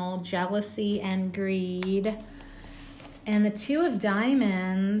personal, jealousy and greed. And the 2 of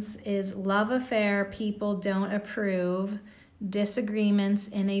diamonds is love affair, people don't approve, disagreements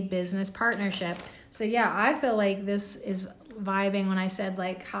in a business partnership. So I feel like this is vibing when I said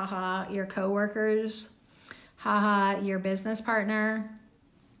haha, your coworkers, haha, your business partner,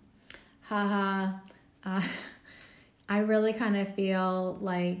 haha. I really kind of feel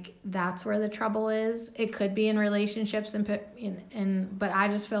like that's where the trouble is. It could be in relationships but I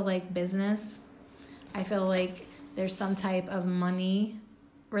just feel like business. I feel like there's some type of money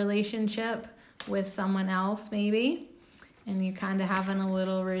relationship with someone else maybe, and you're kind of having a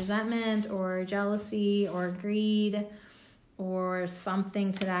little resentment or jealousy or greed or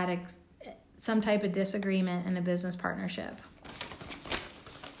something to that, some type of disagreement in a business partnership.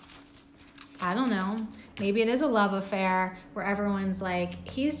 I don't know. Maybe it is a love affair where everyone's like,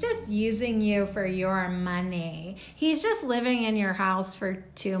 he's just using you for your money. He's just living in your house for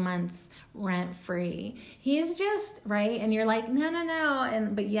 2 months rent free. He's just, right? And you're like,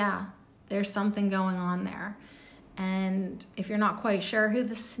 no. But there's something going on there. And if you're not quite sure who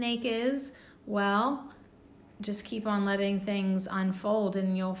the snake is, well, just keep on letting things unfold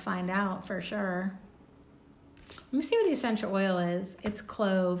and you'll find out for sure. Let me see what the essential oil is. It's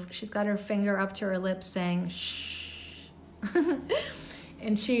clove. She's got her finger up to her lips saying, shh.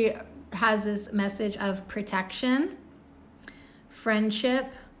 And she has this message of protection, friendship,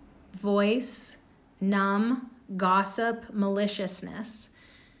 voice, numb, gossip, maliciousness.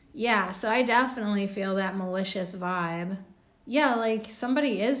 Yeah, so I definitely feel that malicious vibe. Yeah, like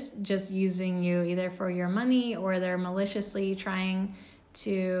somebody is just using you either for your money or they're maliciously trying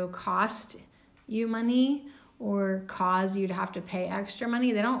to cost you money or cause you to have to pay extra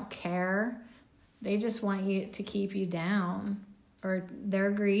money. They don't care. They just want you to keep you down, or they're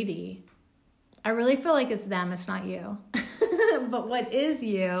greedy. I really feel like it's them, it's not you. But what is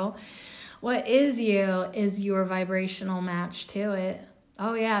you is your vibrational match to it.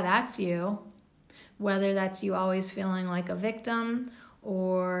 Oh yeah, that's you. Whether that's you always feeling like a victim,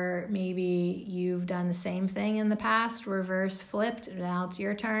 or maybe you've done the same thing in the past, reverse flipped, now it's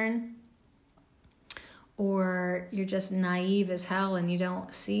your turn. Or you're just naive as hell and you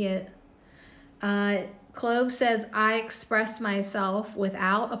don't see it. Clove says, I express myself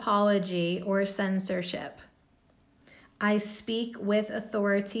without apology or censorship. I speak with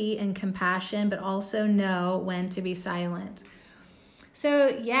authority and compassion, but also know when to be silent. So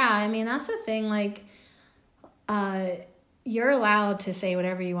yeah, I mean, that's the thing, like, you're allowed to say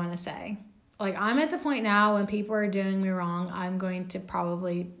whatever you want to say. Like, I'm at the point now when people are doing me wrong, I'm going to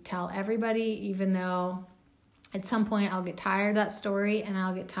probably tell everybody, even though at some point I'll get tired of that story and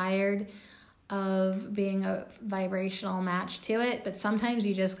I'll get tired of being a vibrational match to it. But sometimes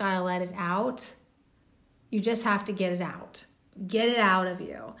you just got to let it out. You just have to get it out. Get it out of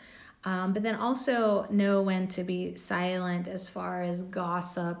you. But then also know when to be silent as far as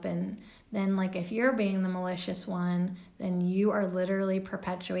gossip. And then, like, if you're being the malicious one, then you are literally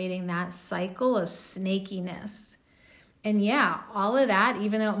perpetuating that cycle of snakiness. And yeah, all of that,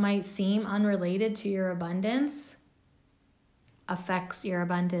 even though it might seem unrelated to your abundance, affects your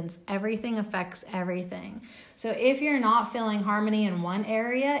abundance. Everything affects everything. So if you're not feeling harmony in one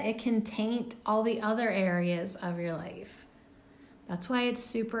area, it can taint all the other areas of your life. That's why it's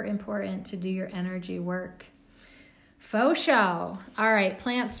super important to do your energy work. Faux show. All right,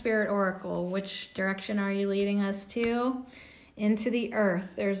 Plant Spirit Oracle. Which direction are you leading us to? Into the earth.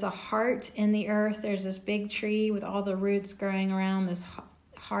 There's a heart in the earth. There's this big tree with all the roots growing around this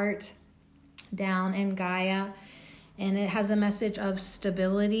heart down in Gaia. And it has a message of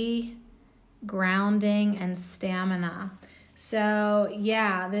stability, grounding, and stamina. So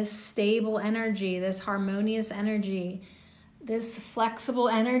yeah, this stable energy, this harmonious energy, this flexible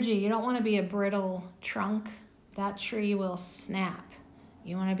energy. You don't want to be a brittle trunk. That tree will snap.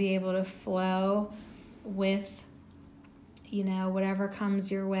 You want to be able to flow with, whatever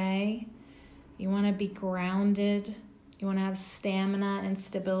comes your way. You want to be grounded. You want to have stamina and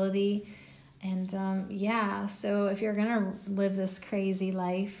stability. And so if you're going to live this crazy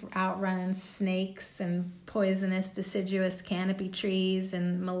life, outrunning snakes and poisonous, deciduous canopy trees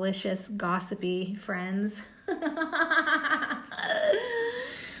and malicious, gossipy friends,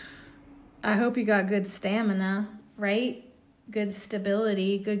 I hope you got good stamina, right? Good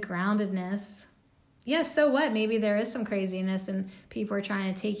stability, good groundedness. Yeah, so what? Maybe there is some craziness and people are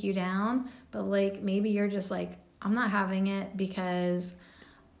trying to take you down, but like maybe you're just like, I'm not having it because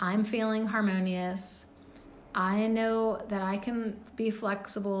I'm feeling harmonious. I know that I can be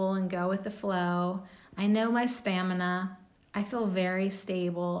flexible and go with the flow. I know my stamina. I feel very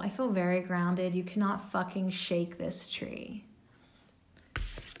stable. I feel very grounded. You cannot fucking shake this tree.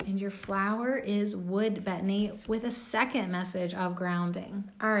 And your flower is wood, Bethany, with a second message of grounding.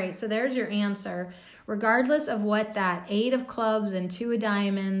 All right, so there's your answer. Regardless of what that 8 of clubs and 2 of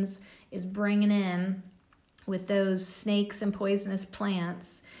diamonds is bringing in with those snakes and poisonous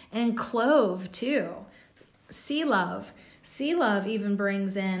plants, and clove too. Sea love. Sea love even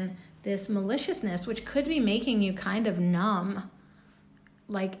brings in this maliciousness, which could be making you kind of numb,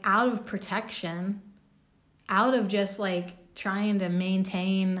 like out of protection, out of just like trying to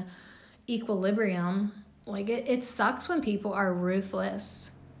maintain equilibrium. Like it sucks when people are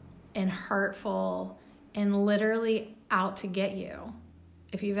ruthless and hurtful and literally out to get you.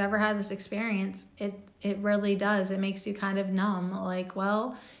 If you've ever had this experience, it really does. It makes you kind of numb. Like,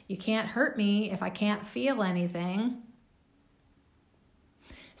 well, you can't hurt me if I can't feel anything.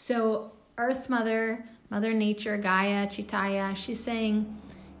 So Earth Mother, Mother Nature, Gaia, Chaitanya, she's saying,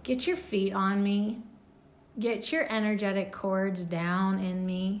 get your feet on me. Get your energetic cords down in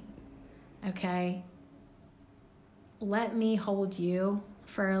me. Okay? Let me hold you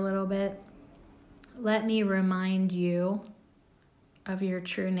for a little bit. Let me remind you of your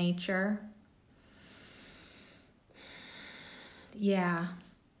true nature. Yeah,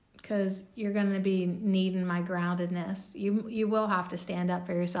 because you're going to be needing my groundedness. You will have to stand up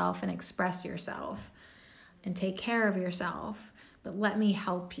for yourself and express yourself and take care of yourself, but let me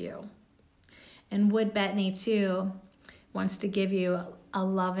help you. And Wood Bettany, too, wants to give you a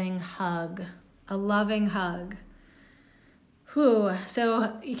loving hug. A loving hug. Whew.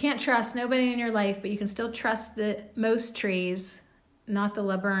 So you can't trust nobody in your life, but you can still trust the most trees, not the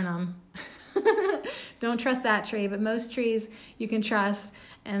laburnum. Don't trust that tree, but most trees you can trust,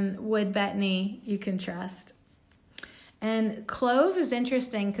 and Wood Bettany you can trust. And clove is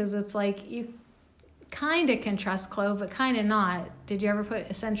interesting because it's like you kind of can trust clove, but kind of not. Did you ever put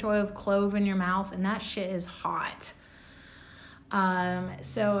essential oil of clove in your mouth? And that shit is hot.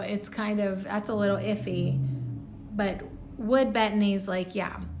 So it's kind of, that's a little iffy. But Wood Bettany's like,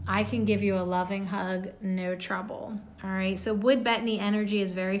 yeah, I can give you a loving hug, no trouble. All right. So Wood Bettany energy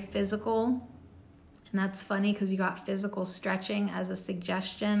is very physical. And that's funny because you got physical stretching as a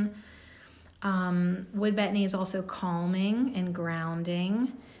suggestion. Wood Bettany is also calming and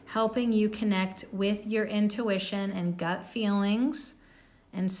grounding, helping you connect with your intuition and gut feelings,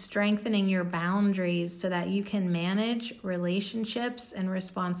 and strengthening your boundaries so that you can manage relationships and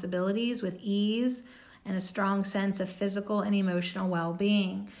responsibilities with ease and a strong sense of physical and emotional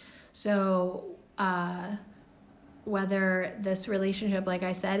well-being. So whether this relationship, like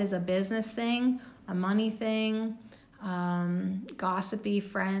I said, is a business thing, a money thing, gossipy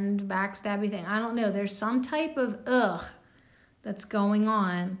friend, backstabby thing, I don't know. There's some type of that's going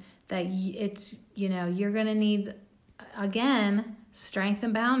on that it's, you're going to need, again, strength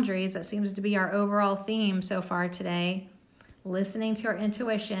and boundaries. That seems to be our overall theme so far today. Listening to our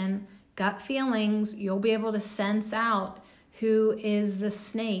intuition, gut feelings, you'll be able to sense out who is the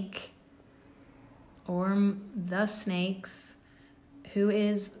snake or the snakes, who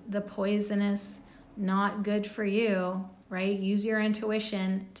is the poisonous, not good for you, right? Use your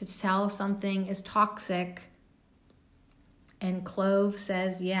intuition to tell if something is toxic. And clove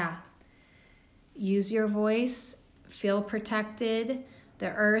says, yeah, use your voice, feel protected. The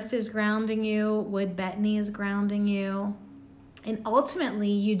earth is grounding you. Wood Bettany is grounding you. And ultimately,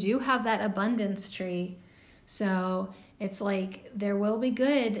 you do have that abundance tree. So it's like there will be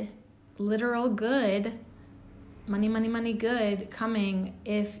good, literal good, money, money, money good coming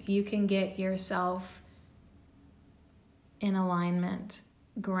if you can get yourself in alignment,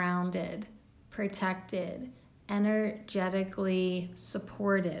 grounded, protected, energetically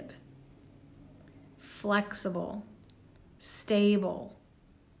supported, flexible, stable,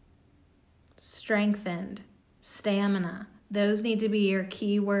 strengthened, stamina. Those need to be your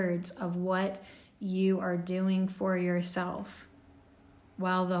key words of what you are doing for yourself.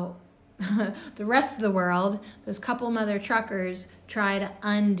 While the rest of the world, those couple mother truckers, try to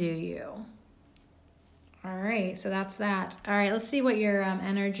undo you. All right, so that's that. All right, let's see what your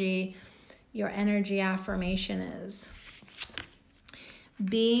energy affirmation is.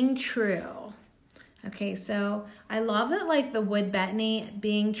 Being true. Okay, so I love that, like the Wood Bettany,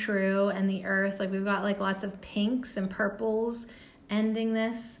 being true, and the earth, like we've got like lots of pinks and purples ending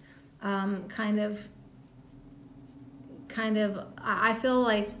this kind of I feel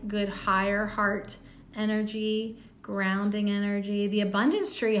like good higher heart energy, grounding energy. The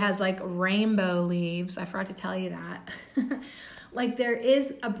abundance tree has like rainbow leaves. I forgot to tell you that. Like there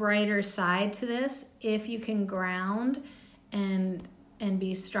is a brighter side to this if you can ground and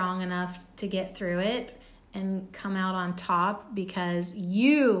be strong enough to get through it and come out on top because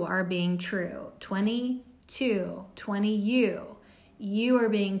you are being true. 20 you. You are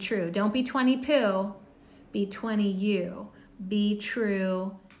being true. Don't be 20 poo. Be 20 you. Be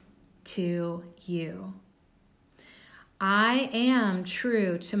true to you. I am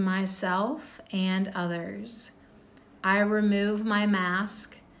true to myself and others. I remove my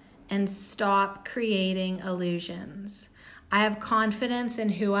mask and stop creating illusions. I have confidence in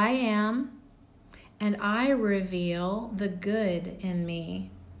who I am, and I reveal the good in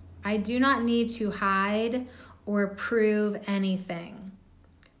me. I do not need to hide or prove anything.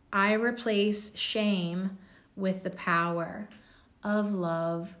 I replace shame with the power of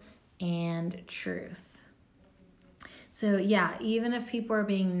love and truth. So yeah, even if people are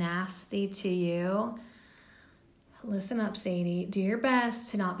being nasty to you, listen up, Sadie. Do your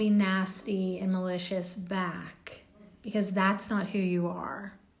best to not be nasty and malicious back, because that's not who you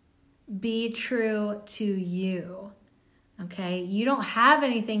are. Be true to you, okay? You don't have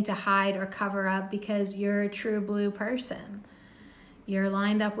anything to hide or cover up because you're a true blue person. You're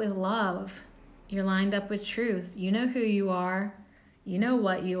lined up with love. You're lined up with truth. You know who you are. You know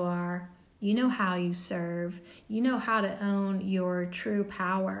what you are. You know how you serve. You know how to own your true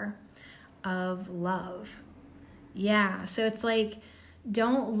power of love. Yeah, so it's like,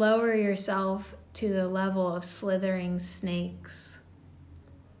 don't lower yourself to the level of slithering snakes.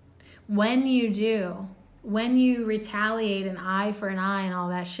 When you do, when you retaliate an eye for an eye and all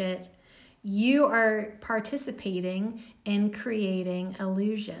that shit, you are participating in creating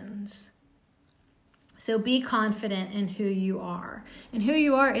illusions. So be confident in who you are. And who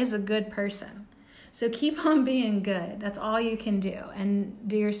you are is a good person. So keep on being good. That's all you can do. And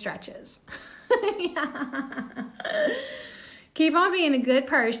do your stretches. Yeah. Keep on being a good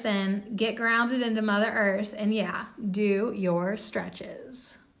person. Get grounded into Mother Earth. And yeah, do your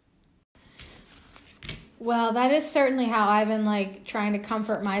stretches. Well, that is certainly how I've been like trying to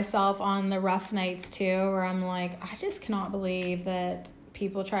comfort myself on the rough nights too, where I'm like, I just cannot believe that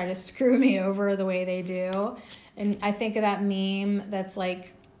people try to screw me over the way they do. And I think of that meme that's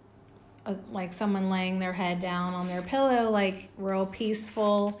like someone laying their head down on their pillow, like real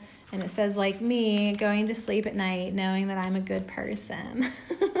peaceful. And it says like me going to sleep at night knowing that I'm a good person.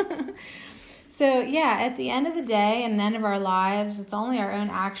 So yeah, at the end of the day and end of our lives, it's only our own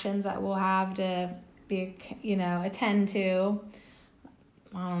actions that we'll have to be, attend to,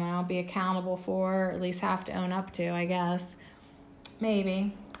 I don't know, be accountable for, or at least have to own up to, I guess.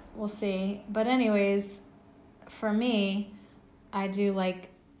 Maybe. We'll see. But anyways, for me, I do like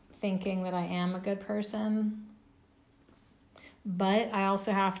thinking that I am a good person. But I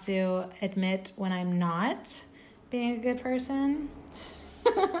also have to admit when I'm not being a good person.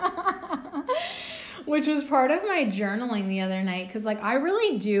 Which was part of my journaling the other night, because like I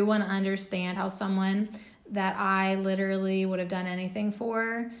really do want to understand how someone that I literally would have done anything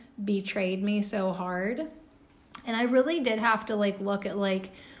for betrayed me so hard. And I really did have to like look at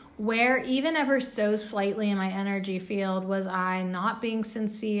like where even ever so slightly in my energy field was I not being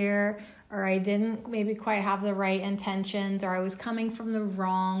sincere, or I didn't maybe quite have the right intentions, or I was coming from the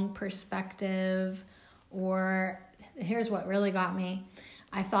wrong perspective. Or here's what really got me.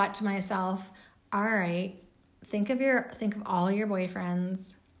 I thought to myself, all right, think of all your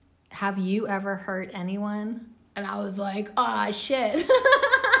boyfriends. Have you ever hurt anyone? And I was like, oh shit.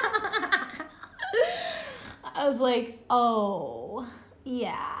 I was like, oh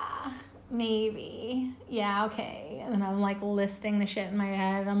yeah, maybe. Yeah, okay. And then I'm like listing the shit in my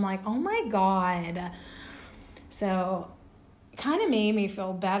head. I'm like, oh my God. So it kind of made me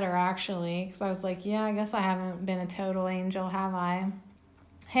feel better actually. Because I was like, yeah, I guess I haven't been a total angel, have I?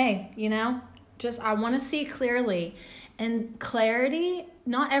 Hey, I want to see clearly. And clarity,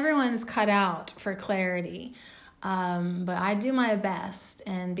 not everyone's cut out for clarity. But I do my best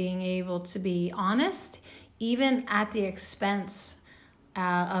in being able to be honest, even at the expense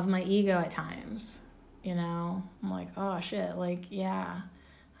of my ego at times. I'm like, oh shit, like, yeah,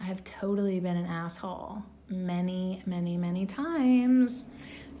 I have totally been an asshole many, many, many times.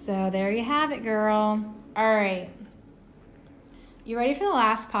 So there you have it, girl. All right. You ready for the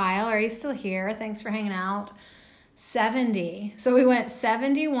last pile? Are you still here? Thanks for hanging out. 70. So we went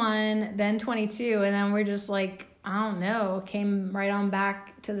 71, then 22, and then we're just like, I don't know, came right on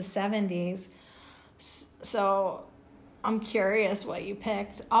back to the 70s. So I'm curious what you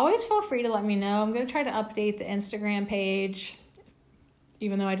picked. Always feel free to let me know. I'm going to try to update the Instagram page,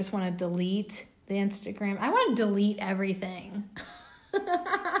 even though I just want to delete the Instagram. I want to delete everything.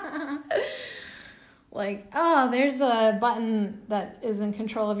 Like, oh, there's a button that is in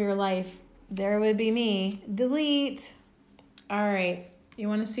control of your life. There would be me. Delete. All right. You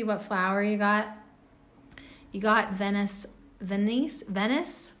want to see what flower you got? You got Venice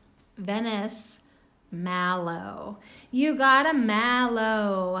mallow. You got a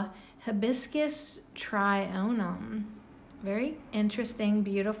mallow. Hibiscus trionum. Very interesting,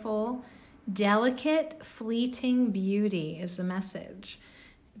 beautiful, delicate, fleeting beauty is the message.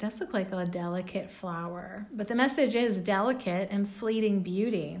 It does look like a delicate flower, but the message is delicate and fleeting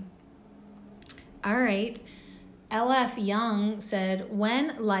beauty. All right. L.F. Young said,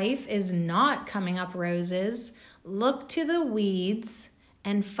 when life is not coming up roses, look to the weeds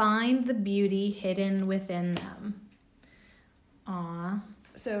and find the beauty hidden within them. Aw.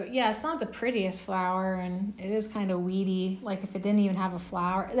 So, yeah, it's not the prettiest flower, and it is kind of weedy. Like, if it didn't even have a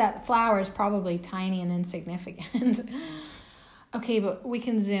flower, that flower is probably tiny and insignificant. Okay, but we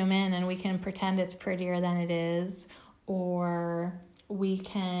can zoom in and we can pretend it's prettier than it is, or we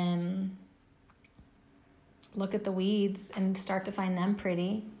can look at the weeds and start to find them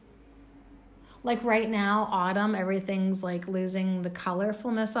pretty. Like right now, autumn, everything's like losing the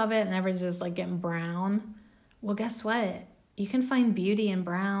colorfulness of it and everything's just like getting brown. Well, guess what? You can find beauty in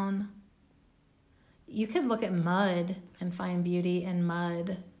brown. You could look at mud and find beauty in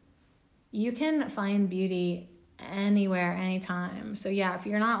mud. You can find beauty anywhere, anytime. So yeah, if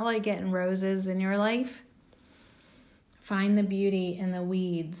you're not like getting roses in your life, Find the beauty in the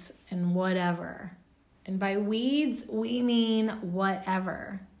weeds and whatever. And by weeds, we mean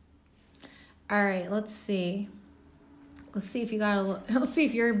whatever. All right, let's see. Let's see if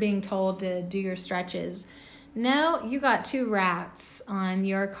you're being told to do your stretches. No, you got 2 rats on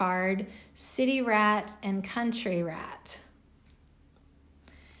your card, city rat and country rat.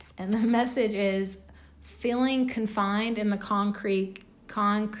 And the message is, feeling confined in the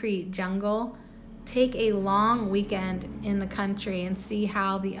concrete jungle, take a long weekend in the country and see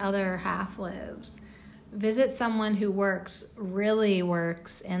how the other half lives. Visit someone who really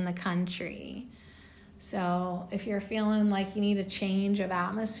works in the country. So if you're feeling like you need a change of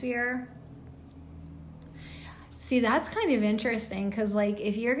atmosphere, see, that's kind of interesting, because like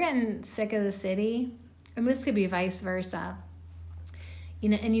if you're getting sick of the city, and this could be vice versa, you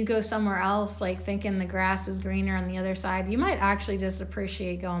know, and you go somewhere else, like thinking the grass is greener on the other side, you might actually just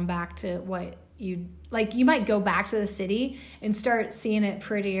appreciate going back to what you might go back to the city and start seeing it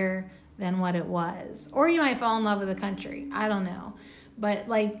prettier than what it was. Or you might fall in love with the country. I don't know. But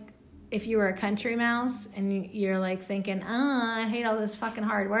like if you were a country mouse and you're like thinking, I hate all this fucking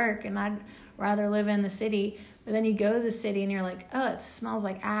hard work and I'd rather live in the city. But then you go to the city and you're like, it smells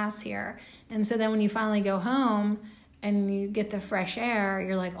like ass here. And so then when you finally go home and you get the fresh air,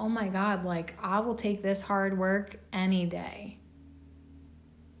 you're like, oh my God, like I will take this hard work any day.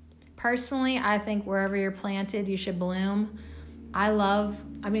 Personally, I think wherever you're planted, you should bloom.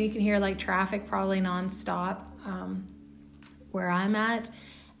 You can hear like traffic probably nonstop where I'm at.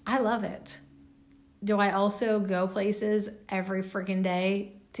 I love it. Do I also go places every freaking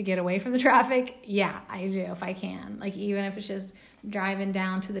day to get away from the traffic? Yeah, I do if I can. Like even if it's just driving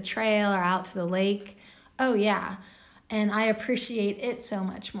down to the trail or out to the lake. Oh yeah. And I appreciate it so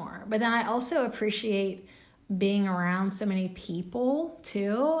much more. But then I also appreciate being around so many people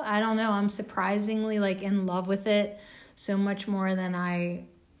too. I don't know. I'm surprisingly like in love with it so much more than I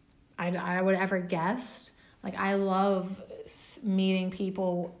would ever guessed. Like I love meeting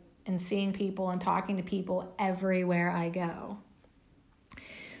people and seeing people and talking to people everywhere I go.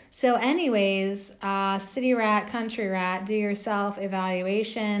 So anyways, city rat, country rat, do your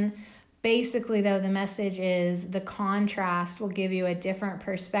self-evaluation. Basically though, the message is the contrast will give you a different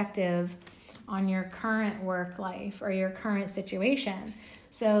perspective on your current work life or your current situation.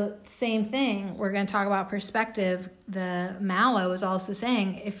 So same thing, we're going to talk about perspective. The mallow is also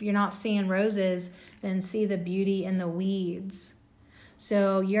saying, if you're not seeing roses, then see the beauty in the weeds.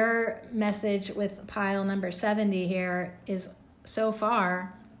 So your message with pile number 70 here is so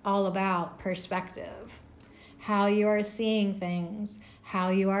far all about perspective, how you are seeing things, how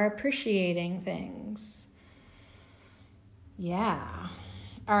you are appreciating things. Yeah.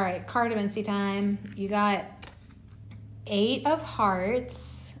 All right, cardamancy time. You got 8 of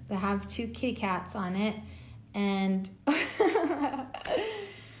hearts that have 2 kitty cats on it, and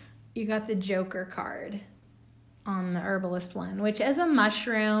you got the Joker card on the herbalist one, which is a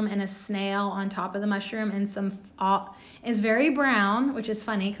mushroom and a snail on top of the mushroom, and it's very brown, which is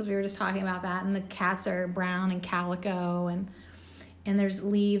funny because we were just talking about that, and the cats are brown and calico, and there's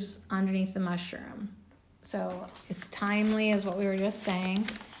leaves underneath the mushroom. So it's timely, is what we were just saying.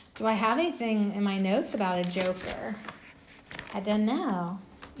 Do I have anything in my notes about a Joker? I don't know.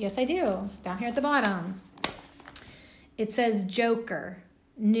 Yes, I do. Down here at the bottom. It says Joker,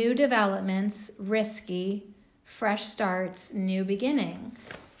 new developments, risky, fresh starts, new beginning.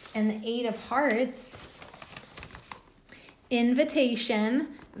 And the 8 of hearts, invitation,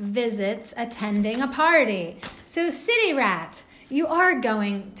 visits, attending a party. So city rat, you are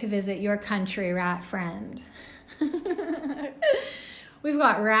going to visit your country rat friend. We've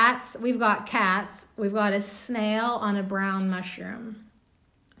got rats, we've got cats, we've got a snail on a brown mushroom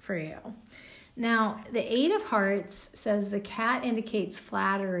for you. Now, the 8 of hearts says the cat indicates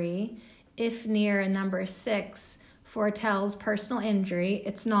flattery. If near a number 6, foretells personal injury.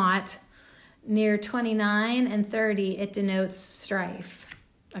 It's not. Near 29 and 30, it denotes strife.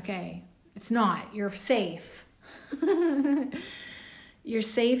 Okay, it's not. You're safe. You're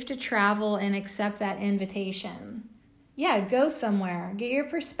safe to travel and accept that invitation. Yeah, go somewhere. Get your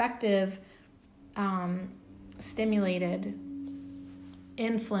perspective stimulated,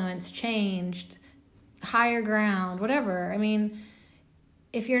 influenced, changed, higher ground, whatever. I mean,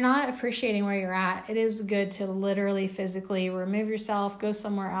 if you're not appreciating where you're at, it is good to literally, physically remove yourself, go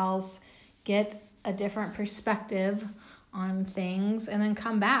somewhere else, get a different perspective on things, and then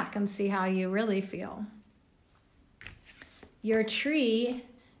come back and see how you really feel. Your tree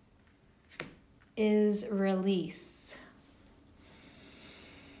is release.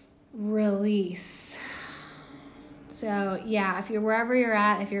 Release. So yeah, if you're wherever you're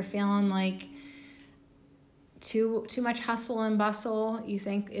at, if you're feeling like too much hustle and bustle, you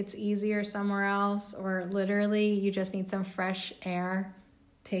think it's easier somewhere else, or literally you just need some fresh air,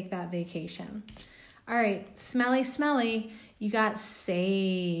 take that vacation. All right, smelly, you got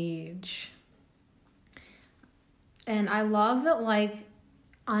sage. And I love that, like,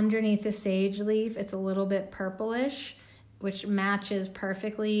 underneath the sage leaf, it's a little bit purplish, which matches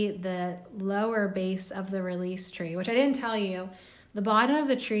perfectly the lower base of the release tree, which I didn't tell you. The bottom of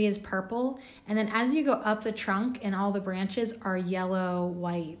the tree is purple, and then as you go up the trunk and all the branches are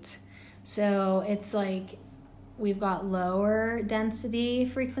yellow-white. So it's like we've got lower density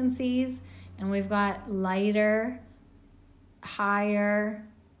frequencies, and we've got lighter, higher,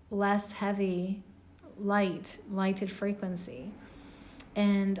 less heavy, lighted frequency.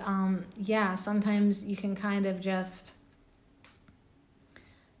 And sometimes you can kind of just,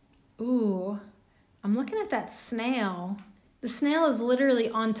 I'm looking at that snail. The snail is literally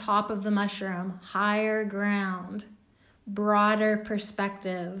on top of the mushroom, higher ground, broader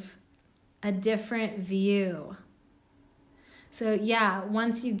perspective, a different view. So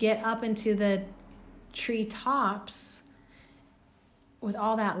once you get up into the tree tops with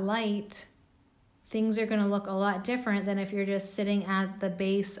all that light, things are going to look a lot different than if you're just sitting at the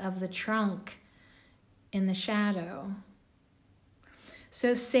base of the trunk in the shadow.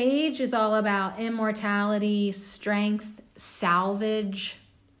 So sage is all about immortality, strength, salvage.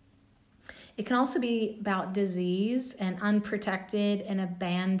 It can also be about disease and unprotected and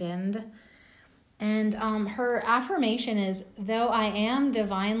abandoned. And her affirmation is, though I am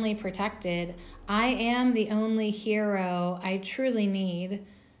divinely protected, I am the only hero I truly need.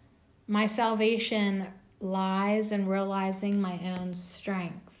 My salvation lies in realizing my own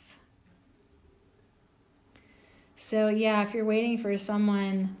strength. So if you're waiting for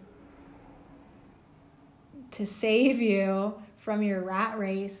someone to save you from your rat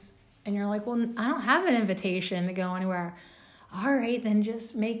race and you're like, well, I don't have an invitation to go anywhere. All right, then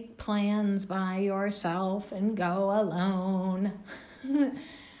just make plans by yourself and go alone.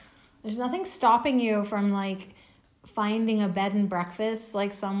 There's nothing stopping you from like finding a bed and breakfast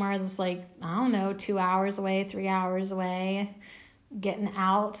like somewhere that's like, I don't know, 2 hours away, 3 hours away, getting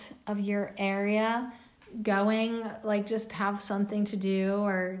out of your area, going, like just have something to do,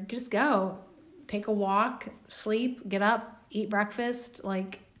 or just go take a walk, sleep, get up, eat breakfast,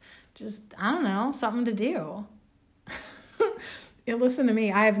 like just, I don't know, something to do. Listen to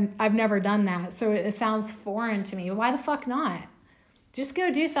me, I've never done that, so it sounds foreign to me. Why the fuck not? Just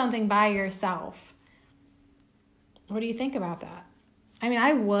go do something by yourself. What do you think about that? I mean,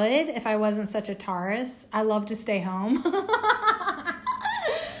 I would if I wasn't such a Taurus. I love to stay home.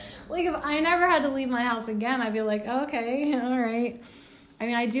 Like, if I never had to leave my house again, I'd be like, okay, all right. I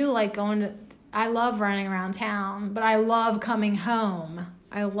mean, I do like I love running around town, but I love coming home.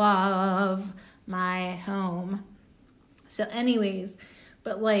 I love my home. So anyways,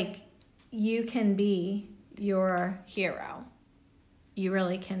 but like, you can be your hero. You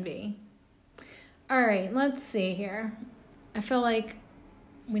really can be. All right, let's see here. I feel like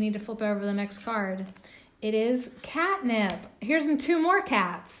we need to flip over the next card. It is catnip. Here's 2 more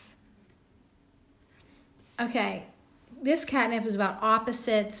cats. Okay, this catnip is about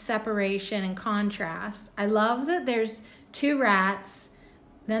opposites, separation, and contrast. I love that there's 2 rats,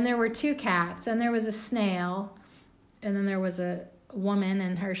 then there were 2 cats, then there was a snail, and then there was a woman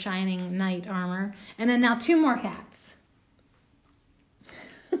in her shining knight armor, and then now 2 more cats.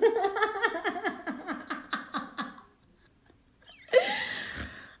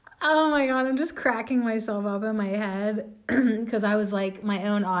 Oh my God, I'm just cracking myself up in my head because I was like my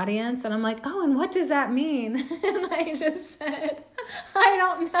own audience, and I'm like, oh, and what does that mean? And I just said, I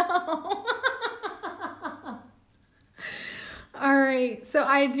don't know. All right, so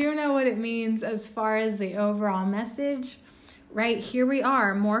I do know what it means as far as the overall message. Right, here we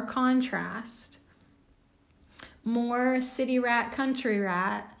are, more contrast. More city rat, country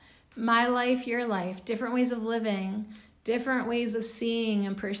rat, my life, your life, different ways of living, different ways of seeing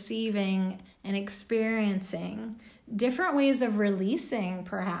and perceiving and experiencing, different ways of releasing,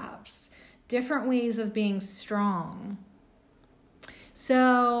 perhaps, different ways of being strong.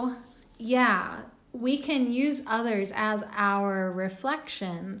 So, we can use others as our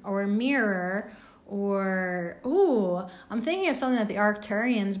reflection or mirror, or, I'm thinking of something that the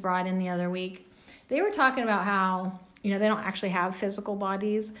Arcturians brought in the other week. They were talking about how, they don't actually have physical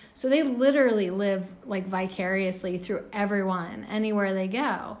bodies. So they literally live like vicariously through everyone, anywhere they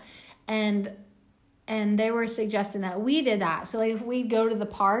go. And they were suggesting that we did that. So like if we go to the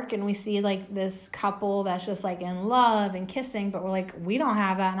park and we see like this couple that's just like in love and kissing, but we're like, we don't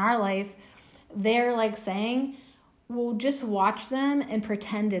have that in our life. They're like saying, well, just watch them and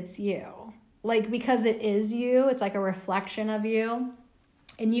pretend it's you. like, because it is you, it's like a reflection of you.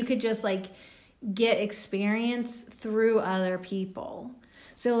 And you could just like get experience through other people.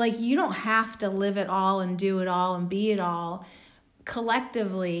 So like, you don't have to live it all and do it all and be it all.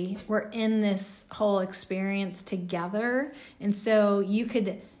 Collectively, we're in this whole experience together. And so you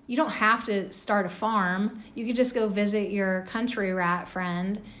don't have to start a farm. You could just go visit your country rat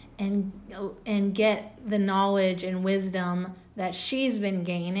friend and get the knowledge and wisdom that she's been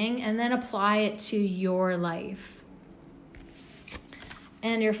gaining, and then apply it to your life.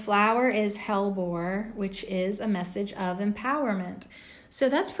 And your flower is hellebore, which is a message of empowerment. So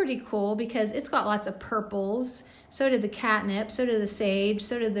that's pretty cool because it's got lots of purples. So did the catnip, so did the sage,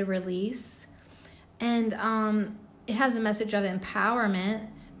 so did the release. And it has a message of empowerment,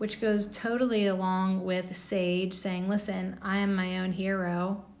 which goes totally along with sage, saying, listen, I am my own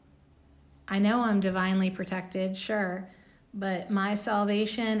hero. I know I'm divinely protected, sure, but my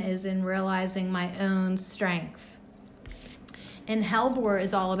salvation is in realizing my own strength. And hellebore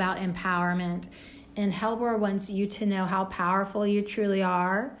is all about empowerment. And hellebore wants you to know how powerful you truly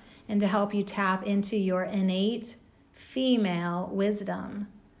are and to help you tap into your innate female wisdom.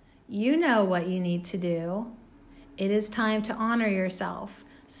 You know what you need to do. It is time to honor yourself.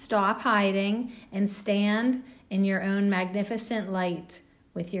 Stop hiding and stand in your own magnificent light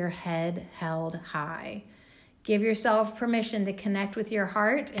with your head held high. Give yourself permission to connect with your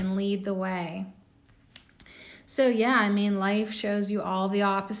heart and lead the way. So yeah, I mean, life shows you all the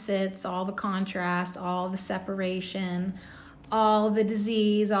opposites, all the contrast, all the separation, all the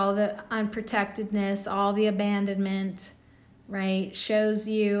disease, all the unprotectedness, all the abandonment, right? Shows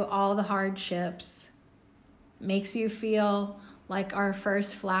you all the hardships. Makes you feel like our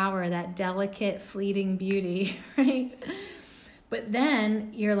first flower, that delicate, fleeting beauty, right? But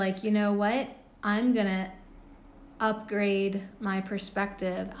then you're like, you know what? I'm going to upgrade my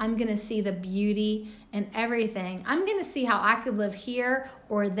perspective. I'm going to see the beauty in everything. I'm going to see how I could live here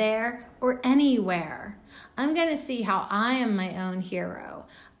or there or anywhere. I'm going to see how I am my own hero.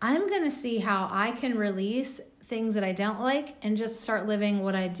 I'm going to see how I can release things that I don't like and just start living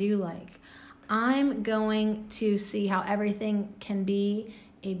what I do like. I'm going to see how everything can be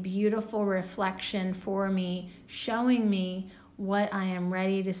a beautiful reflection for me, showing me what I am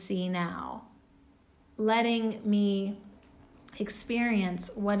ready to see now. Letting me experience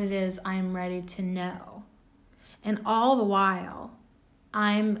what it is I'm ready to know. And all the while,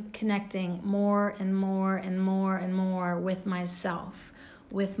 I'm connecting more and more and more and more with myself,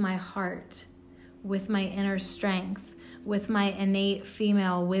 with my heart, with my inner strength, with my innate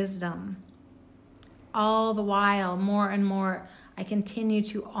female wisdom. All the while, more and more, I continue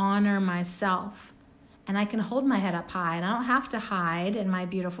to honor myself. And I can hold my head up high, and I don't have to hide in my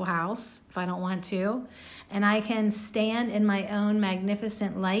beautiful house if I don't want to. And I can stand in my own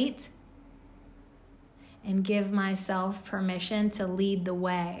magnificent light and give myself permission to lead the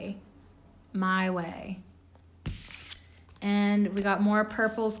way, my way. And we got more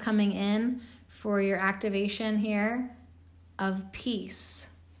purples coming in for your activation here of peace.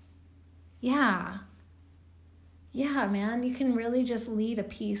 Yeah, man, you can really just lead a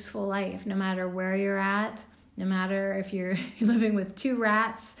peaceful life no matter where you're at, no matter if you're living with 2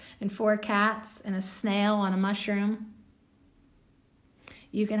 rats and 4 cats and a snail on a mushroom.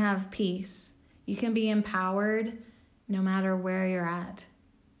 You can have peace. You can be empowered no matter where you're at.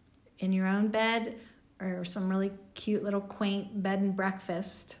 In your own bed or some really cute little quaint bed and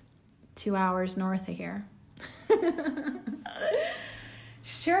breakfast 2 hours north of here.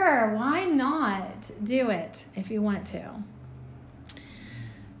 Sure, why not do it if you want to?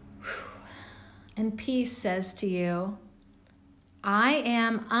 And peace says to you, I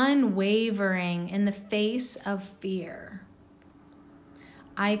am unwavering in the face of fear.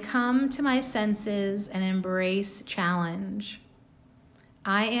 I come to my senses and embrace challenge.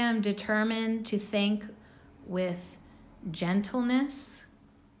 I am determined to think with gentleness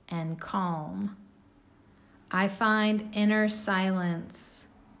and calm. I find inner silence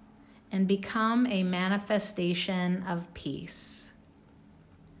and become a manifestation of peace.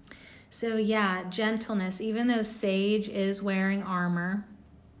 So yeah, gentleness, even though sage is wearing armor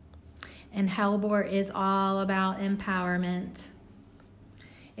and hellebore is all about empowerment,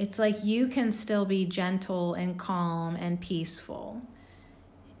 it's like you can still be gentle and calm and peaceful.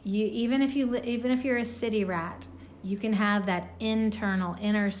 Even if you're a city rat, you can have that internal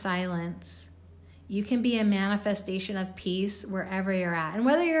inner silence. You can be a manifestation of peace wherever you're at. And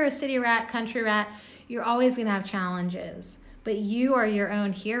whether you're a city rat, country rat, you're always going to have challenges. But you are your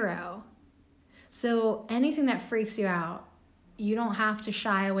own hero. So anything that freaks you out, you don't have to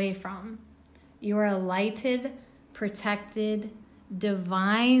shy away from. You are a lighted, protected,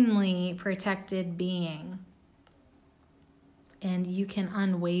 divinely protected being. And you can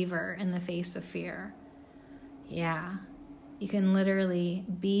unwaver in the face of fear. Yeah, you can literally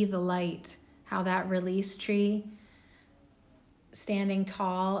be the light. How that release tree, standing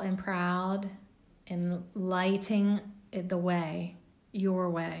tall and proud and lighting the way, your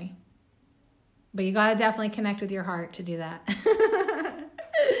way. But you got to definitely connect with your heart to do that.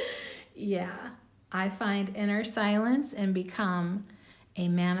 Yeah, I find inner silence and become a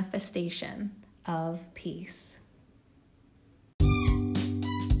manifestation of peace.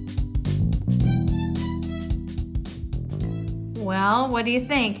 Well, what do you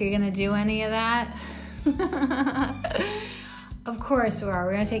think? You're going to do any of that? Of course we are.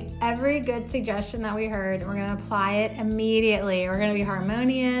 We're going to take every good suggestion that we heard and we're going to apply it immediately. We're going to be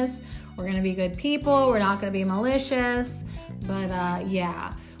harmonious. We're going to be good people. We're not going to be malicious. But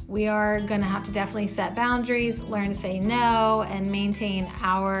yeah, we are going to have to definitely set boundaries, learn to say no, and maintain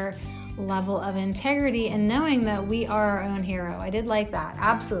our level of integrity and knowing that we are our own hero. I did like that.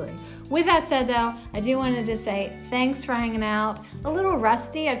 Absolutely. With that said, though, I do want to just say thanks for hanging out. A little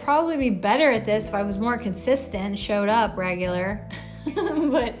rusty. I'd probably be better at this if I was more consistent and showed up regular.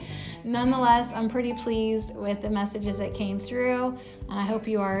 But nonetheless, I'm pretty pleased with the messages that came through, and I hope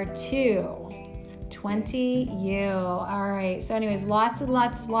you are too. 20 you. All right. So anyways, lots and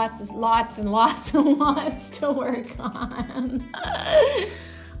lots to work on.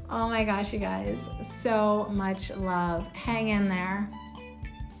 Oh my gosh, you guys. So much love. Hang in there.